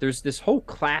 Bear, that there's this whole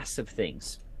class of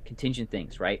things, contingent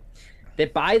things, right,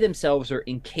 that by themselves are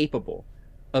incapable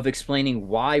of explaining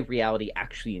why reality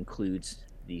actually includes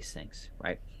these things,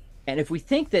 right? And if we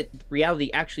think that reality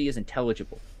actually is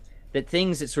intelligible, that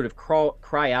things that sort of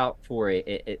cry out for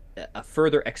a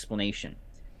further explanation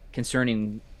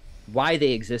concerning why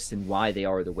they exist and why they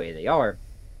are the way they are,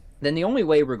 then the only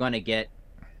way we're going to get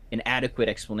an adequate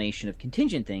explanation of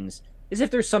contingent things is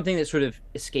if there's something that sort of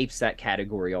escapes that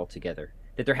category altogether,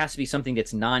 that there has to be something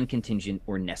that's non-contingent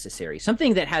or necessary,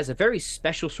 something that has a very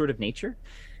special sort of nature,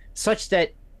 such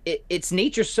that its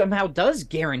nature somehow does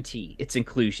guarantee its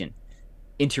inclusion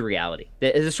into reality.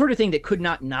 That is the sort of thing that could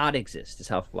not exist, is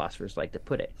how philosophers like to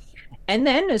put it. And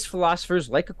then, as philosophers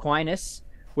like Aquinas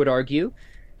would argue,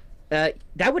 that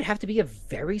would have to be a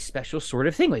very special sort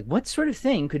of thing. Like, what sort of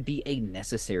thing could be a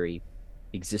necessary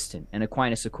existent? And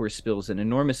Aquinas, of course, spills an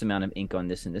enormous amount of ink on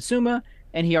this in the Summa,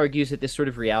 and he argues that this sort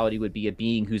of reality would be a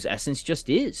being whose essence just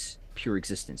is pure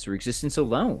existence, or existence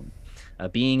alone. A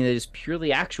being that is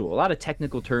purely actual. A lot of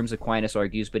technical terms Aquinas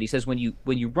argues, but he says when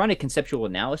you run a conceptual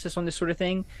analysis on this sort of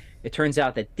thing, it turns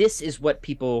out that this is what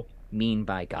people mean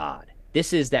by God.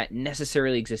 This is that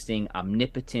necessarily existing,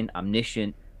 omnipotent,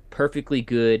 omniscient, perfectly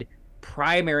good,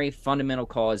 primary fundamental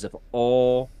cause of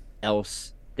all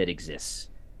else that exists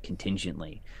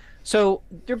contingently. So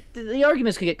the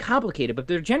arguments can get complicated, but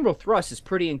their general thrust is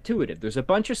pretty intuitive. There's a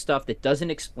bunch of stuff that doesn't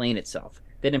explain itself,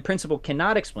 that in principle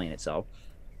cannot explain itself.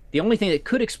 The only thing that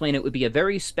could explain it would be a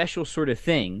very special sort of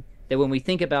thing that when we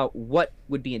think about what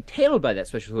would be entailed by that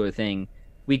special sort of thing,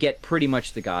 we get pretty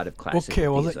much the God of classic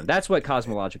theism. That's what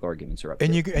cosmological arguments are up to.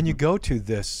 And you go to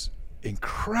this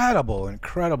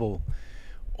incredible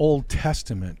Old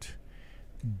Testament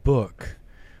book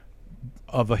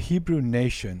of a Hebrew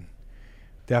nation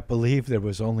that believed there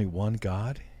was only one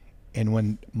God. And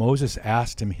when Moses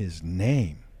asked him his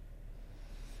name,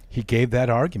 he gave that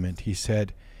argument. He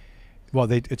said, well,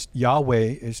 it's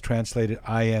Yahweh is translated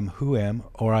I am who am,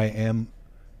 or I am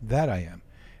that I am.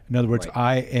 In other words, right.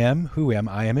 I am who am,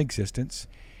 I am existence,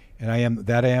 and I am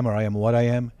that I am, or I am what I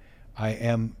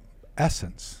am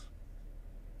essence.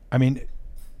 I mean,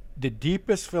 the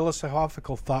deepest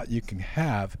philosophical thought you can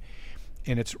have,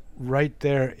 and it's right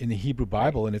there in the Hebrew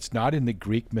Bible, and it's not in the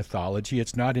Greek mythology,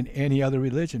 it's not in any other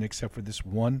religion except for this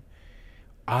one,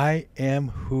 I am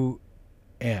who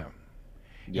am.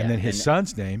 Yeah, And then his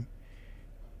son's name,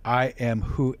 I am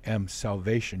who am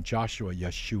salvation, Joshua,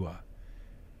 Yeshua.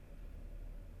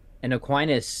 And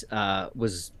Aquinas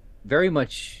was very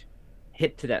much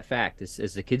hit to that fact,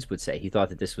 as the kids would say. He thought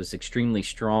that this was extremely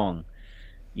strong,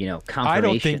 confirmation. I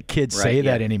don't think kids say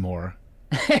that anymore.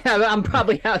 I'm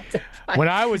probably out. When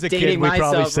I was a kid, we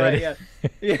probably said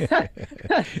it. Yeah.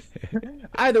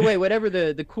 Either way, whatever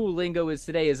the cool lingo is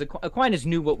today, is Aquinas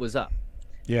knew what was up.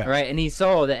 Yeah. Right. And he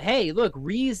saw that, hey, look,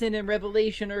 reason and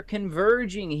revelation are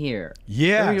converging here.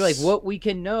 Yes. You're like, what we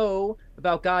can know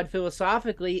about God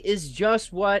philosophically is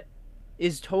just what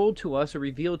is told to us or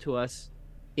revealed to us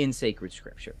in sacred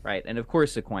scripture. Right. And of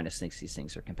course, Aquinas thinks these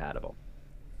things are compatible.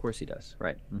 Of course he does.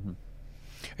 Right. Mm-hmm.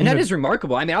 And that is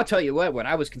remarkable. I mean, I'll tell you what, when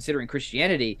I was considering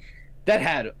Christianity, that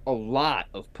had a lot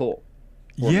of pull.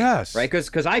 Yes. Me, right.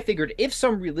 Because I figured if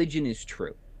some religion is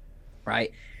true,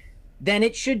 right, then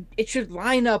it should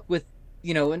line up with,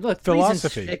 and look,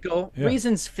 philosophy.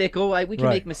 Reason's fickle. We can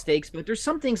Right. make mistakes, but there's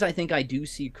some things I think I do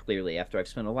see clearly after I've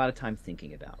spent a lot of time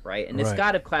thinking about, right? And this Right.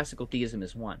 God of classical theism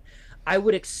is one. I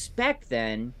would expect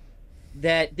then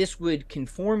that this would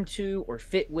conform to or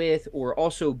fit with or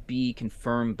also be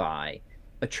confirmed by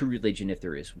a true religion if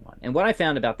there is one. And what I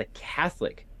found about the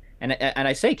Catholic, and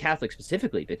I say Catholic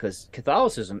specifically because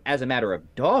Catholicism, as a matter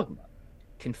of dogma,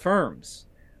 confirms,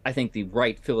 I think, the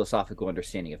right philosophical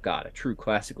understanding of God, a true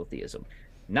classical theism.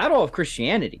 Not all of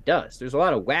Christianity does. There's a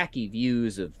lot of wacky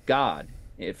views of God,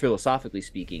 philosophically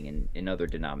speaking, in other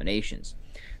denominations.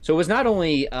 So it was not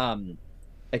only a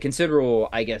considerable,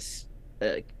 I guess,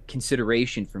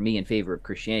 consideration for me in favor of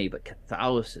Christianity, but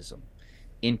Catholicism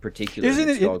in particular,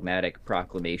 its dogmatic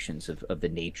proclamations of the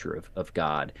nature of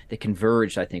God that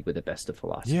converged, I think, with the best of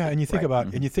philosophy. Yeah, and you think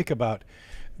about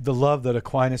the love that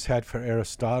Aquinas had for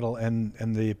Aristotle and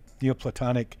the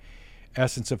Neoplatonic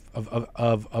essence of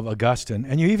Augustine,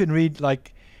 and you even read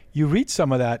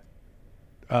some of that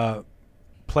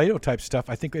Plato type stuff.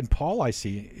 I think in Paul I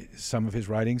see some of his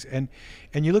writings, and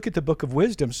you look at the Book of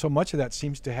Wisdom. So much of that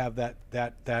seems to have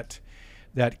that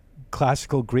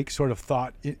classical Greek sort of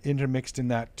thought intermixed in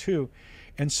that too.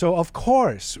 And so, of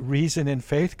course, reason and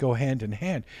faith go hand in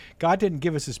hand. God didn't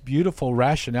give us this beautiful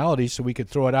rationality so we could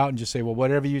throw it out and just say, well,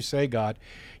 whatever you say, God.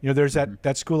 There's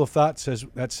that school of thought says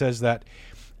that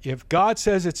if God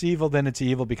says it's evil, then it's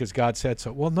evil because God said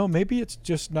so. Well, no, maybe it's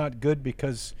just not good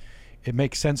because it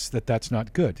makes sense that that's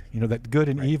not good. That good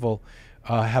and evil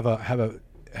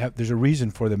there's a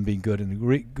reason for them being good and a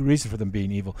reason for them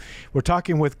being evil. We're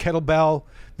talking with Kettlebell,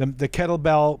 the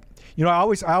Kettlebell.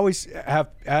 I always have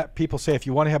people say, if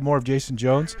you want to have more of Jason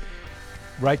Jones,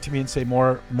 write to me and say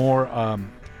more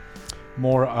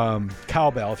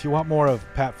cowbell. If you want more of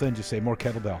Pat Flynn, just say more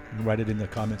kettlebell and write it in the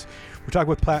comments. We're talking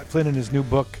with Pat Flynn in his new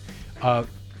book,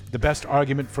 The Best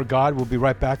Argument for God. We'll be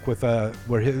right back with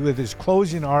his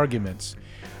closing arguments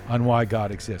on why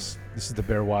God exists. This is the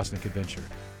Bear Wozniak Adventure.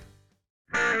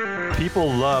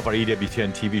 People love our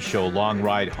EWTN TV show, Long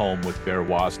Ride Home with Bear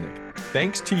Wozniak.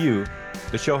 Thanks to you,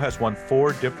 the show has won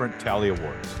 4 different Tally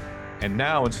Awards. And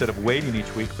now, instead of waiting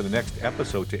each week for the next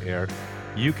episode to air,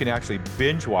 you can actually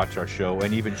binge watch our show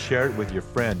and even share it with your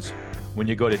friends when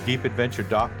you go to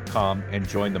deepadventure.com and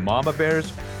join the Mama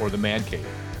Bears or the Man Cave.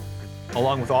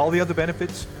 Along with all the other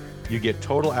benefits, you get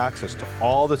total access to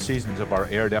all the seasons of our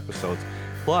aired episodes,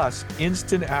 plus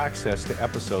instant access to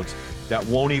episodes that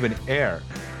won't even air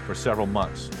for several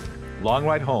months. Long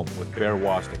Ride Home with Bear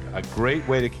Wozniak, a great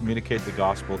way to communicate the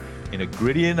gospel in a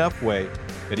gritty enough way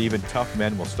that even tough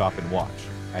men will stop and watch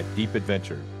at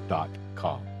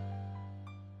deepadventure.com.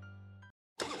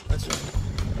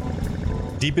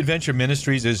 Deep Adventure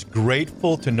Ministries is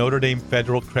grateful to Notre Dame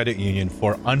Federal Credit Union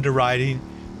for underwriting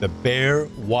the Bear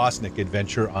Wozniak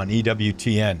Adventure on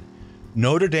EWTN.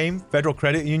 Notre Dame Federal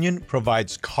Credit Union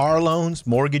provides car loans,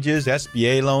 mortgages,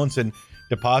 SBA loans, and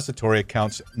depository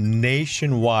accounts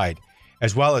nationwide,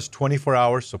 as well as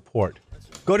 24-hour support.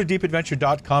 Go to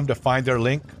deepadventure.com to find their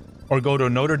link, or go to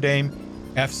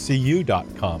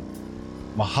NotreDameFCU.com.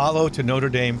 Mahalo to Notre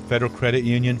Dame Federal Credit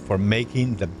Union for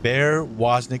making the Bear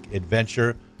Wozniak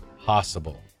Adventure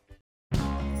possible.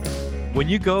 When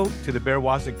you go to the Bear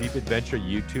Wozniak Deep Adventure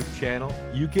YouTube channel,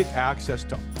 you get access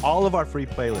to all of our free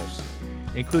playlists,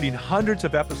 including hundreds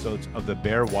of episodes of the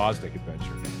Bear Wozniak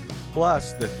Adventure,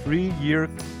 plus the 3-year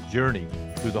journey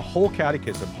through the whole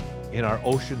catechism in our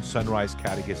Ocean Sunrise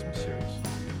Catechism series.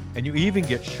 And you even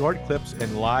get short clips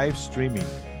and live streaming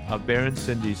of Bear and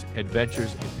Cindy's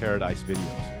Adventures in Paradise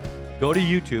videos. Go to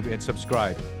YouTube and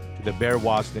subscribe to the Bear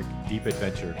Wozniak Deep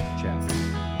Adventure channel.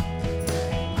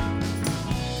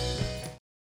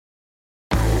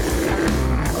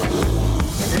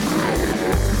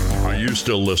 Are you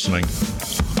still listening?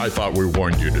 I thought we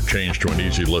warned you to change to an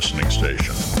easy listening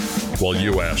station. Well,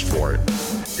 you asked for it.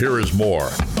 Here is more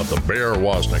of the Bear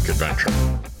Wozniak Adventure.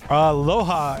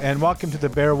 Aloha, and welcome to the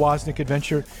Bear Wozniak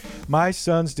Adventure. My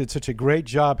sons did such a great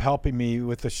job helping me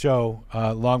with the show,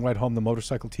 Long Ride Home, the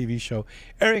motorcycle TV show,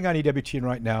 airing on EWTN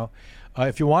right now.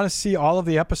 If you want to see all of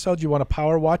the episodes, you want to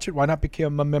power watch it, why not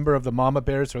become a member of the Mama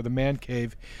Bears or the Man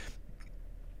Cave?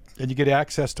 And you get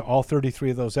access to all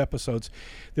 33 of those episodes.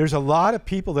 There's a lot of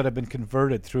people that have been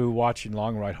converted through watching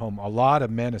Long Ride Home. A lot of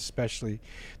men, especially.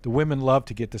 The women love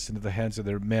to get this into the hands of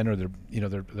their men or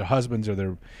their husbands or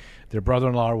their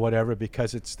brother-in-law or whatever,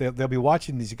 because they'll be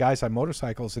watching these guys on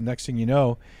motorcycles, and next thing you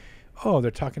know, oh,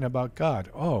 they're talking about God.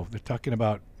 Oh, they're talking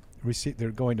about they're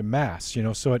going to mass.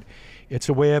 So it's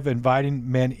a way of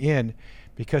inviting men in,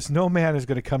 because no man is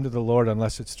going to come to the Lord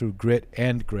unless it's through grit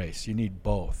and grace. You need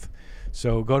both.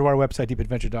 So go to our website,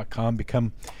 deepadventure.com,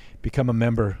 become a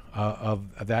member of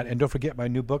that. And don't forget my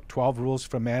new book, 12 Rules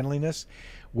for Manliness.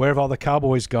 Where Have All the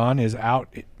Cowboys Gone is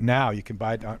out now. You can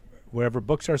buy it wherever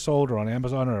books are sold, or on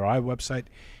Amazon, or our website,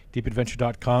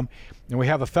 deepadventure.com. And we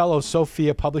have a fellow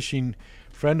Sophia publishing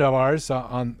friend of ours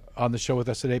on the show with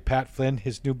us today, Pat Flynn,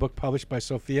 his new book published by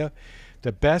Sophia,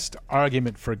 The Best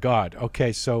Argument for God.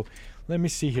 Okay, so let me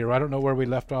see here. I don't know where we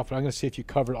left off, but I'm going to see if you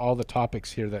covered all the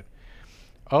topics here that...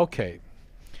 Okay.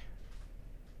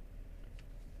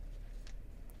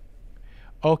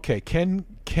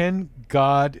 Can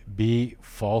God be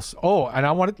false? Oh,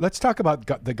 and let's talk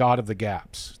about the God of the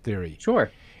gaps theory. Sure.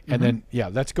 And then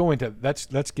let's go into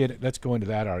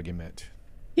that argument.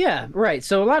 Yeah, right.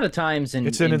 So a lot of times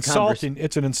it's an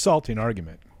insulting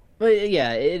argument. But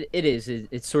yeah, it is.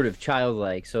 It's sort of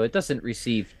childlike, so it doesn't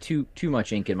receive too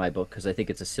much ink in my book, because I think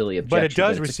it's a silly objection. But it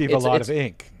does receive a lot of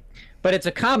ink. But it's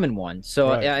a common one. So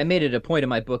Right. I made it a point in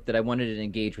my book that I wanted to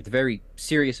engage with very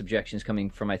serious objections coming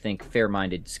from, I think,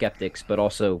 fair-minded skeptics, but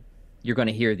also you're going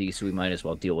to hear these, so we might as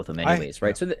well deal with them anyways,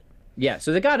 right? Yeah.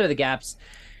 So the God of the gaps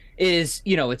is,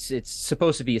 it's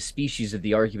supposed to be a species of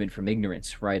the argument from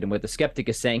ignorance, right? And what the skeptic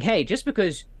is saying, hey, just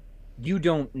because you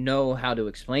don't know how to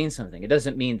explain something, it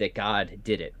doesn't mean that God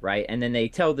did it, right? And then they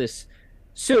tell this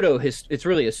it's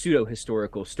really a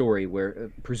pseudo-historical story where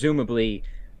presumably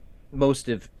most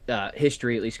of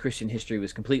history, at least Christian history,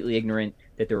 was completely ignorant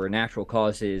that there were natural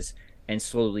causes, and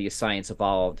slowly as science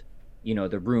evolved,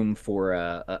 the room for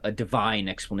a divine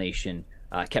explanation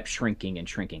kept shrinking and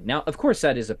shrinking. Now, of course,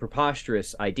 that is a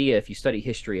preposterous idea. If you study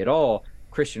history at all,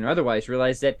 Christian or otherwise,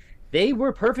 realize that they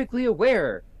were perfectly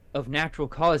aware of natural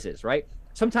causes, right?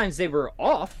 Sometimes they were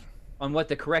off on what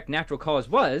the correct natural cause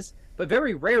was, but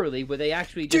very rarely would they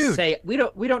actually just say, we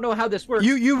don't know how this works.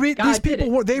 You read God these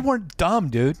people they weren't dumb,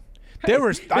 dude.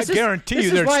 I guarantee you.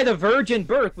 This is why the virgin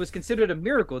birth was considered a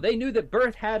miracle. They knew that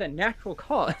birth had a natural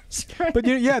cause. Right? But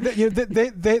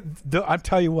I'll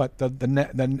tell you what.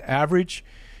 The average,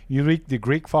 you read the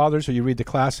Greek fathers, or you read the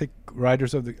classic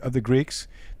writers of the Greeks,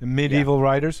 the medieval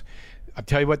writers. I'll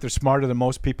tell you what, they're smarter than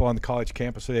most people on the college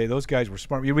campus today. Those guys were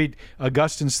smart. You read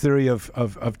Augustine's theory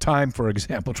of time, for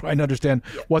example, trying to understand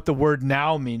what the word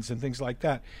now means and things like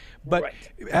that. But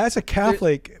as a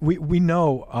Catholic, we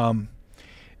know.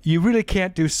 You really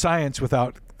can't do science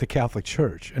without the Catholic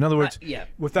Church. In other words,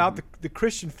 without the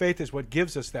Christian faith is what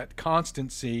gives us that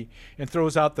constancy and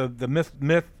throws out the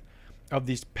myth of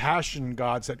these passion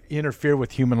gods that interfere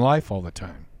with human life all the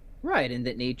time. Right, and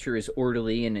that nature is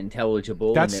orderly and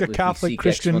intelligible. That's and that the Catholic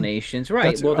Christian explanations.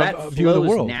 Right. Well, that view of the flows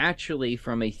world. naturally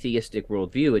from a theistic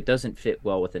worldview. It doesn't fit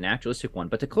well with the naturalistic one.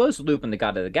 But to close the loop on the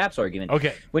God of the gaps argument,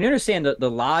 when you understand the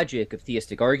logic of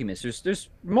theistic arguments, there's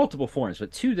multiple forms,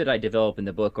 but two that I develop in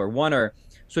the book are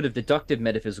sort of deductive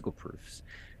metaphysical proofs,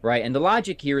 right? And the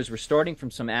logic here is we're starting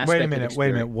from some aspect. Wait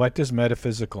a minute. What does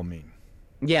metaphysical mean?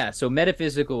 Yeah, so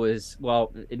metaphysical is,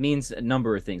 it means a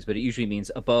number of things, but it usually means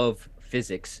above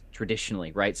physics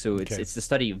traditionally, right? So it's the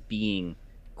study of being,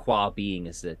 qua being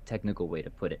is the technical way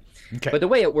to put it. Okay. But the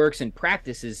way it works in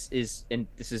practice is, and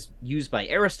this is used by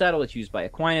Aristotle, it's used by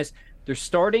Aquinas, their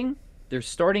starting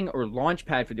or launch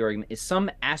pad for the argument is some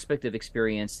aspect of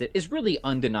experience that is really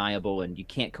undeniable and you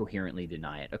can't coherently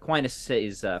deny it. Aquinas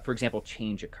says, for example,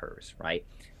 change occurs, right?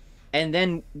 And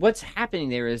then what's happening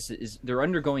there is they're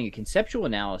undergoing a conceptual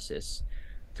analysis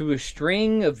through a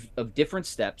string of different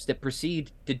steps that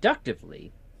proceed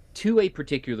deductively to a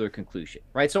particular conclusion,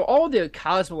 right? So all the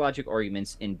cosmologic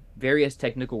arguments in various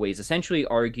technical ways essentially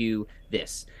argue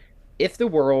this: if the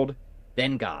world,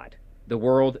 then God. The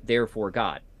world, therefore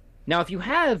God. Now, if you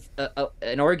have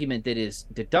an argument that is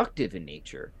deductive in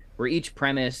nature, where each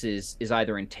premise is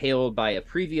either entailed by a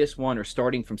previous one or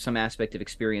starting from some aspect of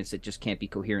experience that just can't be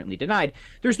coherently denied,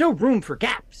 there's no room for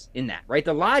gaps in that, right?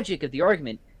 The logic of the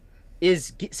argument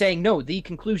is saying, no, the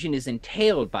conclusion is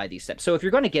entailed by these steps. So if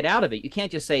you're going to get out of it, you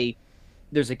can't just say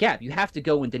there's a gap. You have to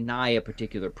go and deny a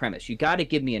particular premise. You got to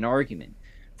give me an argument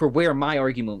for where my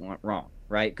argument went wrong,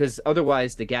 right? Because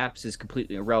otherwise the gaps is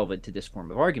completely irrelevant to this form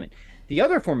of argument. The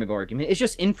other form of argument is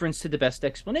just inference to the best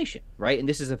explanation, right? And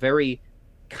this is a very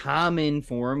common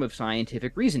form of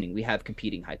scientific reasoning. We have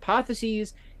competing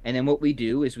hypotheses, and then what we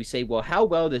do is we say, well, how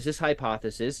well does this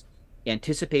hypothesis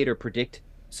anticipate or predict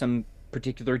some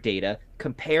particular data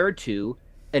compared to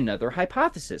another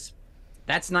hypothesis?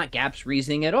 That's not gaps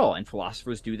reasoning at all, and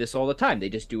philosophers do this all the time. They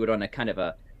just do it on a kind of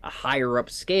a higher up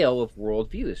scale of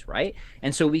worldviews, right?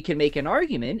 And so we can make an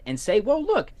argument and say, well,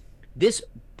 look, this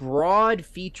broad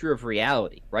feature of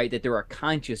reality, right, that there are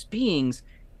conscious beings,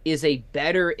 is a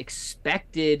better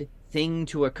expected thing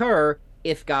to occur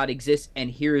if God exists,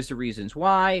 and here's the reasons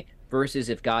why, versus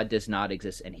if God does not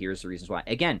exist, and here's the reasons why.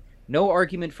 Again, no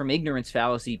argument from ignorance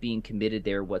fallacy being committed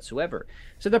there whatsoever.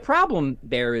 So the problem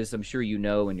there is, I'm sure you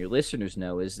know and your listeners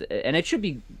know, is, and it should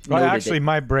be well, actually,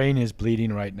 my brain is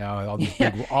bleeding right now.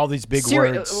 All these big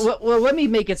words. Well, let me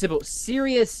make it simple.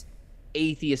 Serious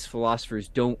atheist philosophers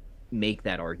don't make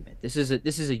that argument. This is a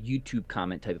YouTube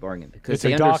comment type of argument, because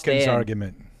it's a Dawkins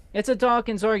argument. It's a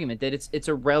Dawkins argument that it's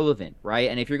irrelevant, right?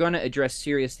 And if you're going to address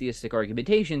serious theistic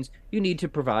argumentations, you need to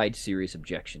provide serious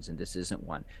objections, and this isn't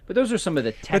one. But those are some of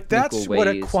the technical ways. But that's what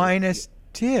Aquinas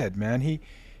did, man.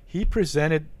 He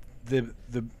presented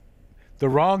the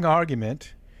wrong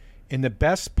argument in the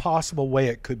best possible way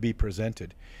it could be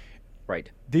presented.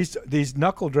 Right. These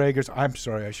knuckle draggers. I'm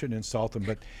sorry, I shouldn't insult them,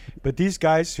 but these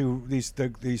guys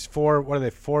these four, what are they,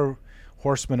 four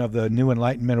horsemen of the New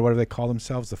Enlightenment, or whatever they call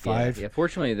themselves, the five. Yeah.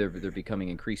 Fortunately, they're becoming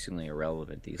increasingly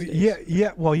irrelevant these days.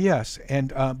 Yeah. Well, yes,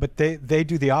 and but they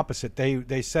do the opposite.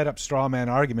 They set up straw man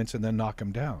arguments and then knock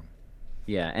them down.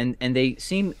 Yeah, and they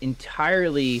seem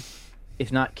entirely,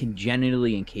 if not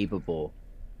congenitally, incapable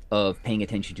of paying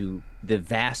attention to the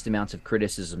vast amounts of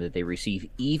criticism that they receive,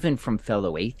 even from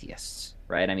fellow atheists.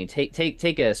 Right? I mean,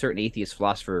 take a certain atheist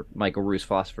philosopher, Michael Rue's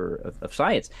philosopher of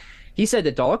science. He said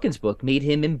that Dawkins' book made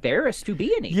him embarrassed to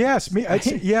be an atheist.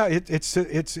 Yes,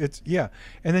 it's yeah.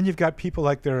 And then you've got people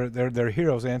like their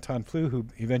heroes, Anton Flew, who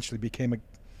eventually became a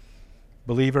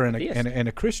believer and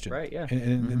a Christian, right? Yeah.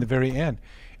 In the very end,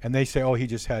 and they say, oh, he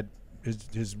just had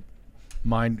his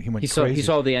mind. He went crazy. He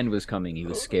saw the end was coming. He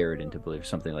was scared into belief,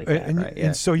 something like that, right? Yeah.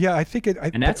 And so I think it.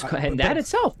 That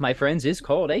itself, my friends, is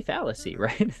called a fallacy,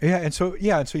 right? Yeah, and so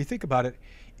you think about it.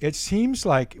 It seems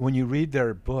like when you read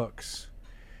their books,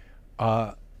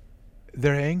 they're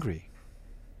angry.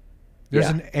 There's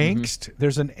an angst. Mm-hmm.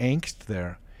 There's an angst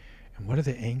there, and what are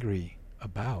they angry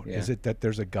about? Yeah. Is it that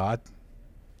there's a God?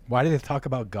 Why do they talk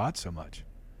about God so much?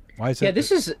 Why is it? Yeah,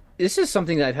 this is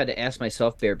something that I've had to ask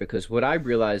myself there, because what I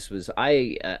realized was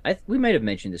we might have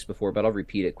mentioned this before, but I'll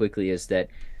repeat it quickly, is that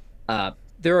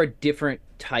there are different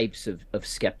types of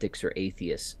skeptics or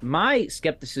atheists. My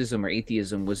skepticism or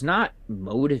atheism was not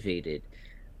motivated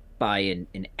by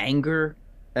an anger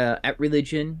at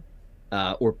religion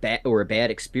or a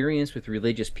bad experience with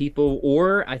religious people,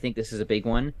 or, I think this is a big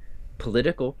one,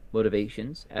 political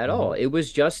motivations at all. It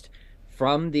was just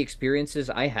from the experiences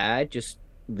I had, just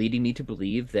leading me to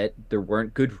believe that there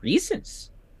weren't good reasons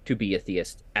to be a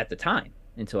theist at the time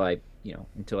until I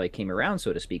came around,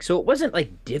 so to speak. So it wasn't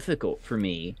like difficult for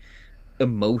me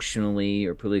emotionally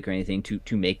or politically or anything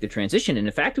to make the transition. And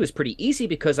in fact, it was pretty easy,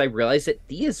 because I realized that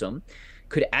theism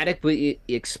could adequately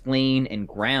explain and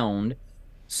ground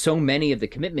so many of the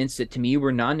commitments that to me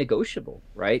were non-negotiable,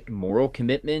 right? Moral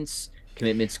commitments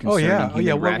concerning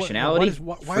human rationality,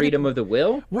 freedom of the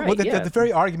will. The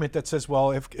very argument that says,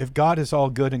 well, if God is all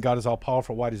good and God is all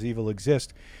powerful, why does evil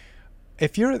exist?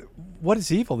 What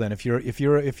is evil then? If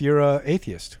you're a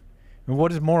atheist, and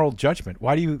what is moral judgment?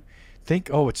 Why do you think,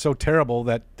 oh, it's so terrible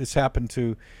that this happened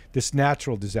to this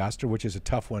natural disaster, which is a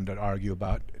tough one to argue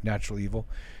about, natural evil.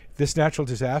 This natural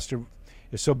disaster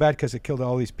is so bad because it killed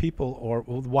all these people, or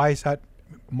why is that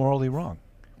morally wrong?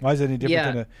 Why is it any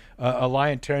different than a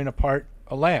lion tearing apart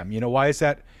a lamb? Why is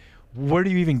that? Where do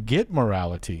you even get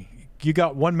morality? You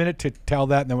got 1 minute to tell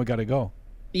that, and then we got to go.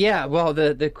 Yeah, well,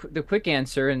 the quick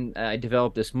answer, and I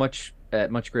developed this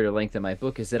at much greater length in my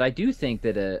book, is that I do think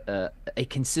that a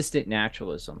consistent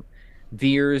naturalism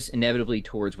veers inevitably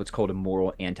towards what's called a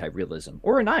moral anti-realism,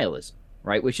 or a nihilism,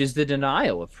 right? Which is the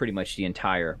denial of pretty much the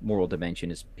entire moral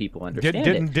dimension as people understand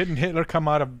it. Didn't Hitler come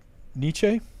out of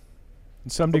Nietzsche in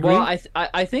some degree? Well,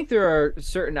 I think there are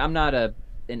certain. I'm not a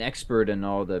an expert in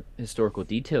all the historical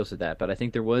details of that, but I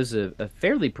think there was a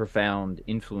fairly profound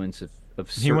influence of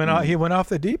certain He went off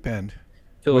the deep end.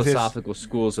 philosophical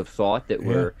schools of thought that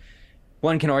were,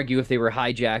 one can argue if they were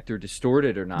hijacked or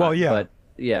distorted or not. Well, yeah. But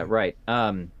yeah, right.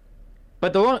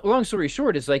 But the long story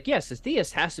short is like, yes, the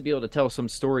theist has to be able to tell some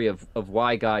story of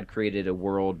why God created a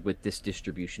world with this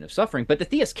distribution of suffering. But the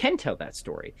theist can tell that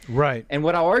story. Right. And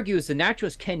what I'll argue is the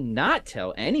naturalist cannot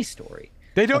tell any story.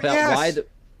 They don't. About why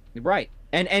right.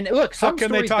 And look, some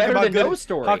stories better than no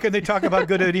story. How can they talk about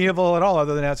good and evil at all,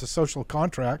 other than as a social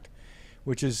contract,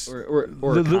 which is or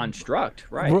a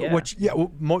construct, right?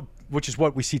 Which is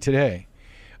what we see today.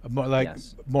 We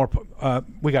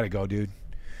got to go, dude.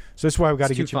 So that's why we got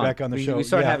to get you back on the show. We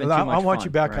start having too much I want fun,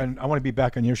 you back right? on. I want to be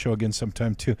back on your show again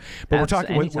sometime too. But we're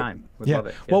talking anytime. Love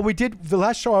it. Well, we did the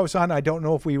last show I was on. I don't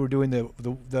know if we were doing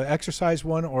the exercise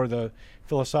one or the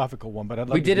philosophical one, but I'd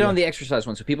love we did it on the exercise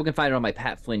one, so people can find it on my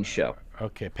Pat Flynn show.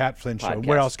 Okay, Pat Flynn show. Podcast.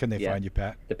 Where else can they find you,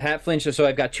 Pat? The Pat Flynn show. So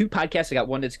I've got 2 podcasts. I got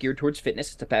one that's geared towards fitness.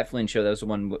 It's the Pat Flynn show. That was the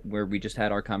one where we just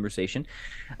had our conversation.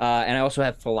 And I also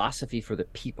have Philosophy for the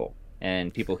People,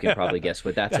 and people can probably guess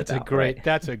what that's about.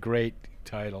 That's a great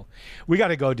title. We got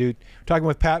to go, dude. We're talking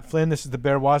with Pat Flynn. This is the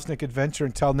Bear Wozniak Adventure.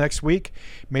 Until next week,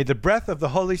 may the breath of the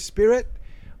Holy Spirit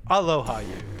aloha you.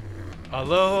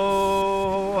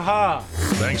 Aloha.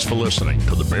 Thanks for listening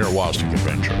to the Bear Wozniak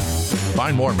Adventure.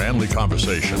 Find more manly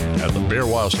conversation at the Bear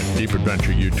Wozniak Deep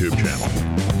Adventure YouTube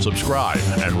channel. Subscribe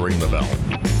and ring the bell.